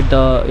found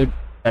that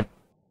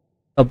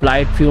the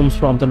blight fumes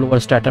from the lower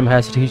stratum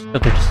has reached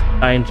the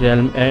crystalline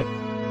realm and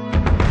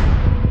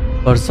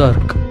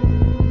berserk.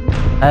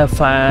 I have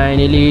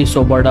finally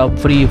sobered up,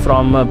 free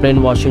from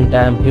brainwashing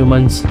damn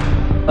humans.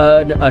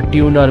 A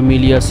tuner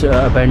Milius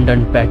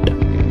abandoned pet.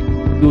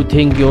 You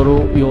think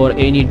you're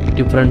any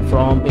different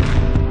from it?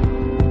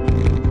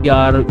 We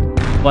are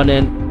one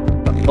and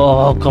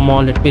oh come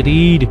on, let me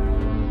read.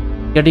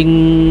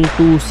 Getting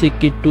too sick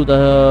to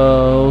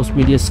the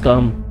Milius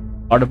come.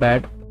 Not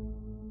bad.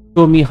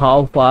 Show me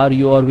how far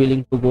you are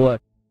willing to go.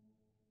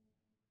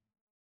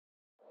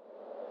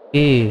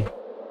 Okay.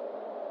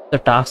 The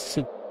task.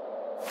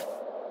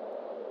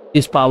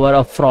 This power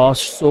of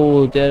frost,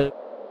 so there's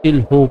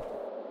still hope.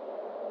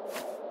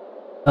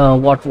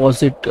 What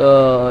was it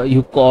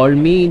you called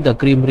me? The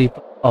Grim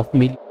Reaper of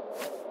me.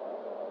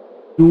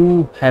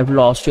 You have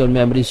lost your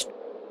memories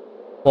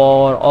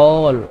for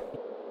all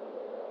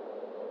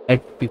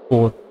at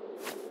before.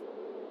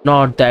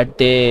 Not that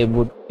they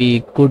would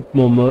be good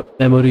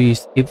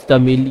memories if the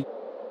Millie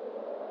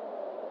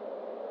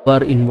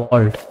were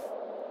involved.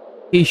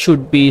 He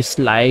should be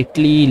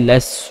slightly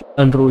less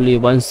unruly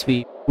once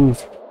we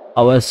prove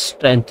our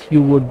strength.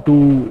 You would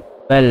do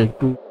well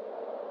to.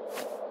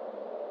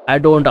 I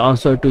don't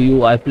answer to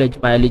you. I pledge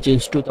my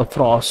allegiance to the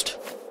frost.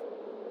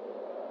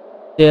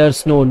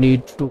 There's no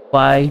need to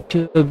fight.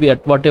 We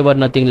at whatever,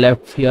 nothing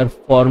left here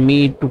for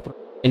me to protect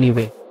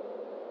anyway.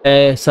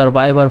 A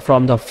survivor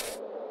from the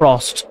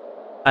frost.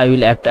 I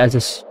will act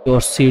as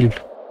your shield.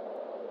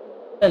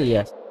 Well,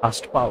 yes,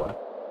 last power.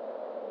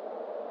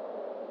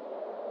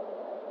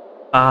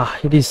 Ah,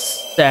 it is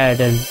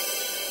sad and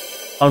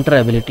counter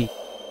ability.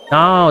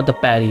 Now the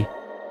parry.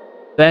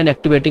 When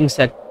activating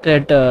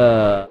Shackled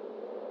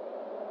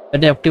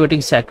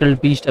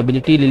beast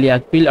ability,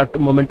 Liliac will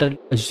momentarily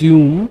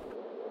assume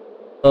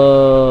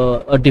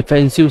a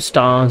defensive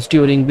stance,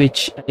 during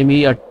which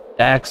enemy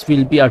attacks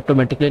will be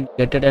automatically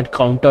negated and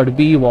countered.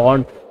 We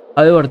want,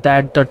 however,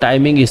 that the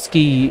timing is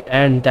key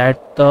and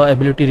that the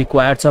ability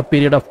requires a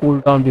period of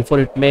cooldown before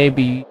it may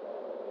be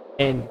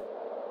and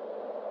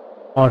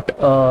not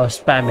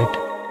spam it.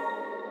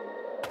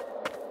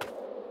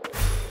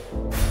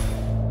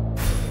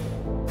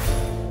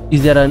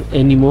 Is there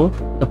any more?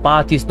 The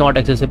path is not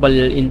accessible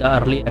in the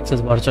early access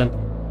version.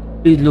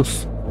 Please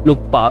look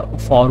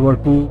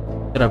forward to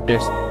future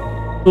updates.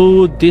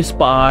 So this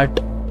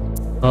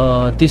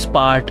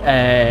part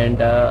and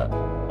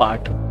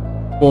part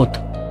both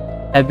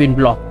have been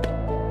blocked.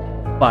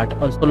 Part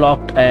also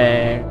locked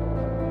and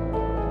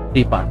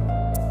three part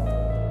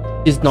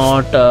is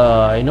not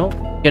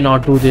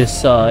cannot do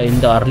this in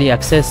the early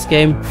access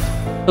game.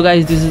 So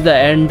guys, this is the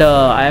end.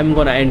 I am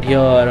gonna end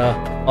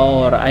here.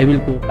 Or I will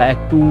go back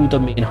to the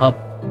main hub.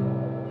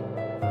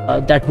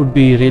 That would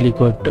be really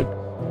good.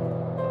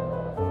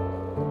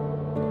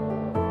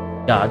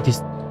 Yeah, this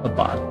is the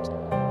part.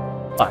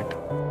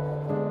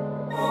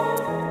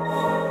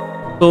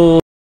 So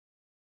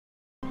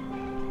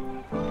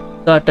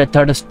the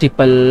Tethered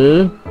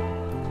Steeple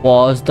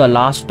was the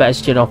last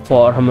bastion of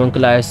for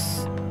Homunculi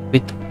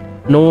with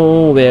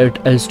nowhere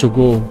else to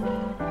go.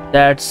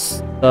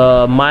 That's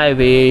my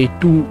way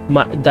to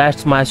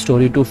that's my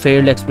story to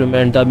failed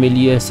experiment. The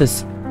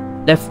Milius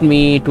left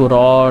me to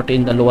rot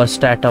in the lower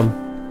stratum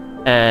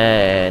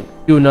and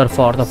tuner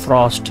for the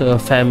frost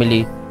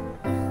family.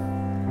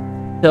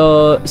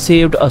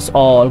 Saved us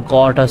all,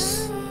 got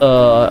us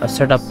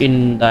set up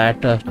in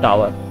that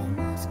tower.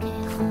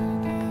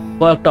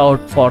 Worked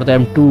out for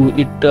them too.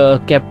 It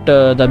kept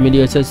the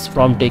Milius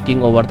from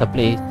taking over the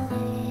place.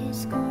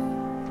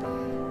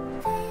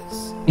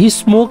 He's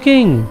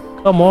smoking.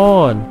 Come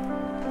on.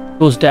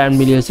 Those damn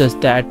Milius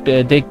that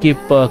they keep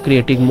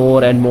creating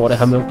more and more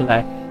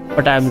Homunculi,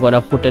 but I'm gonna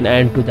put an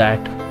end to that.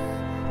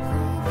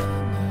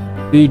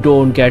 We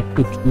don't get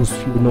to choose,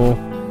 you know.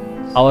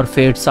 Our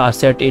fates are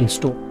set in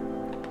stone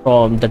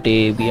from the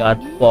day we are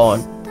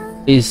born.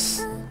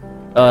 Is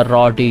a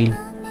raw deal.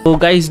 So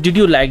guys, did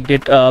you liked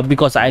it?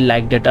 Because I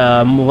liked it.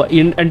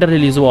 In Ender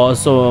Lilies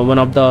was one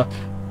of the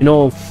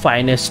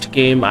finest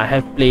game I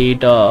have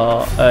played,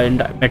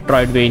 and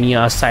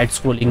Metroidvania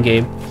side-scrolling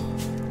game.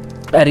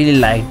 I really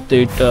liked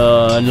it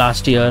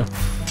last year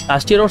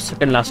or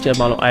second last year,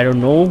 I don't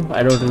know,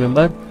 I don't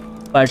remember,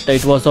 but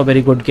it was a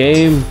very good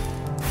game.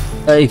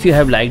 If you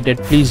have liked it,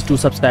 please do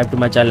subscribe to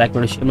my channel, like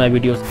and share my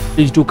videos.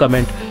 Please do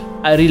comment.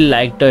 I really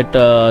liked it.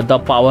 The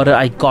power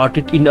I got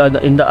it in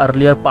the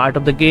earlier part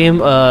of the game.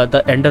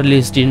 The Ender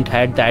Lilies didn't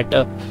had that,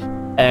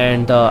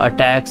 and the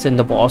attacks and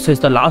the bosses,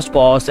 the last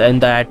boss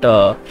and that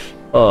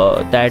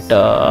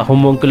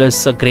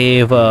homunculus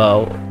grave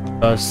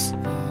boss,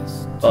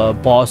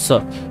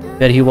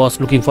 where he was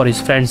looking for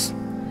his friends.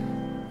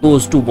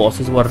 Those two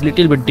bosses were a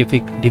little bit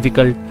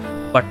difficult,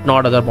 but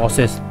not other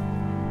bosses.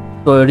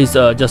 So it is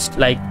just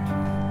like,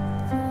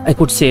 I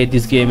could say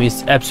this game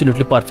is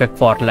absolutely perfect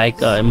for like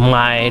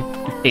my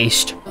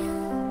taste.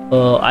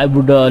 I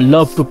would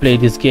love to play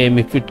this game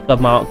if it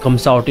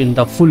comes out in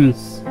the full.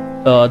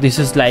 This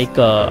is like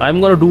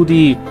I'm gonna do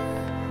the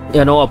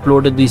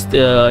upload this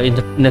in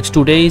the next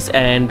 2 days,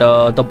 and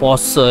the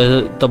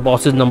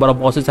bosses number of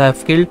bosses I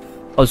have killed,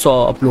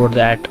 also upload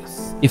that.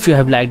 If you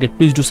have liked it,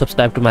 please do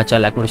subscribe to my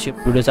channel, like and share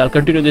videos. I'll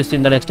continue this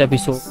in the next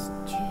episode.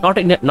 Not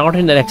in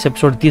the next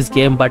episode this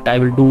game, but I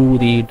will do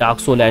the Dark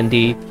Soul and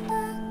the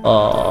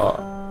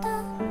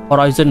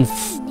Horizon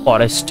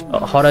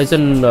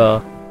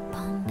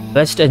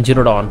West and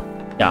Zero Dawn.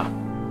 Yeah,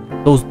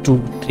 those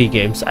 2-3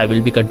 games I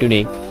will be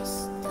continuing.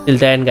 Till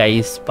then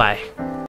guys, bye.